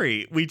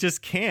sorry. We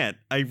just can't.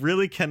 I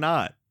really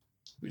cannot.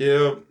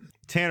 Yep.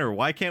 Tanner,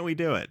 why can't we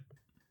do it?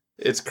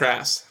 It's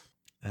crass.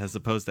 As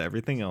opposed to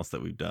everything else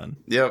that we've done.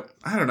 Yep.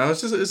 I don't know.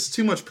 It's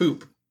too much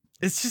poop.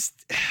 It's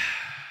just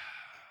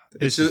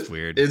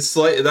weird. It's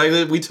like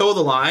we toe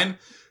the line.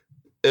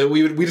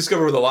 We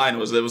discovered where the line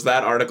was. It was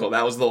that article.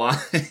 That was the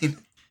line.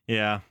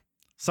 Yeah.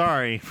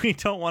 Sorry. We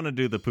don't want to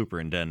do the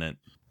pooper indent.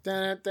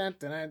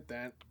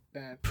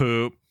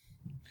 Poop.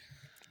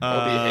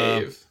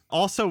 Behave.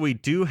 Also, we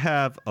do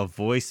have a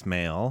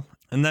voicemail,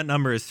 and that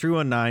number is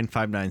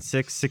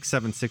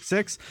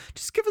 319-596-6766.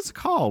 Just give us a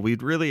call.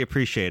 We'd really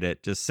appreciate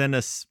it. Just send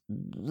us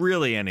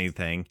really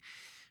anything.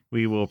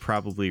 We will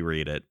probably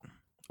read it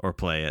or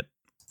play it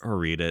or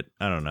read it.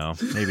 I don't know.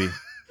 Maybe.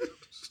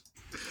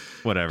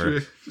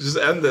 Whatever. Just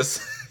end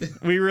this.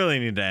 We really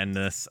need to end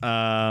this.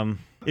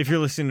 If you're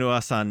listening to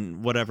us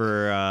on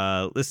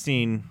whatever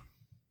listening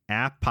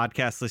app,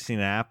 podcast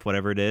listening app,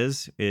 whatever it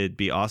is, it'd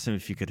be awesome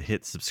if you could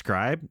hit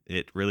subscribe.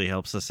 It really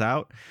helps us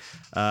out.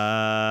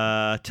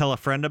 Tell a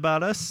friend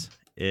about us.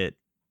 It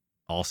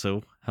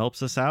also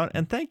helps us out.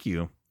 And thank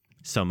you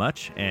so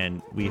much.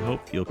 And we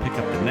hope you'll pick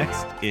up the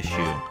next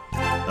issue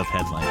of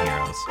Headline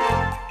Heroes.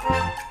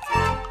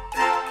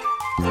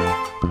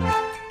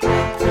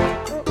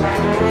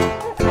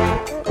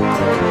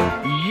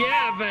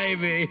 Yeah,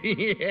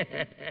 baby.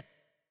 Yeah.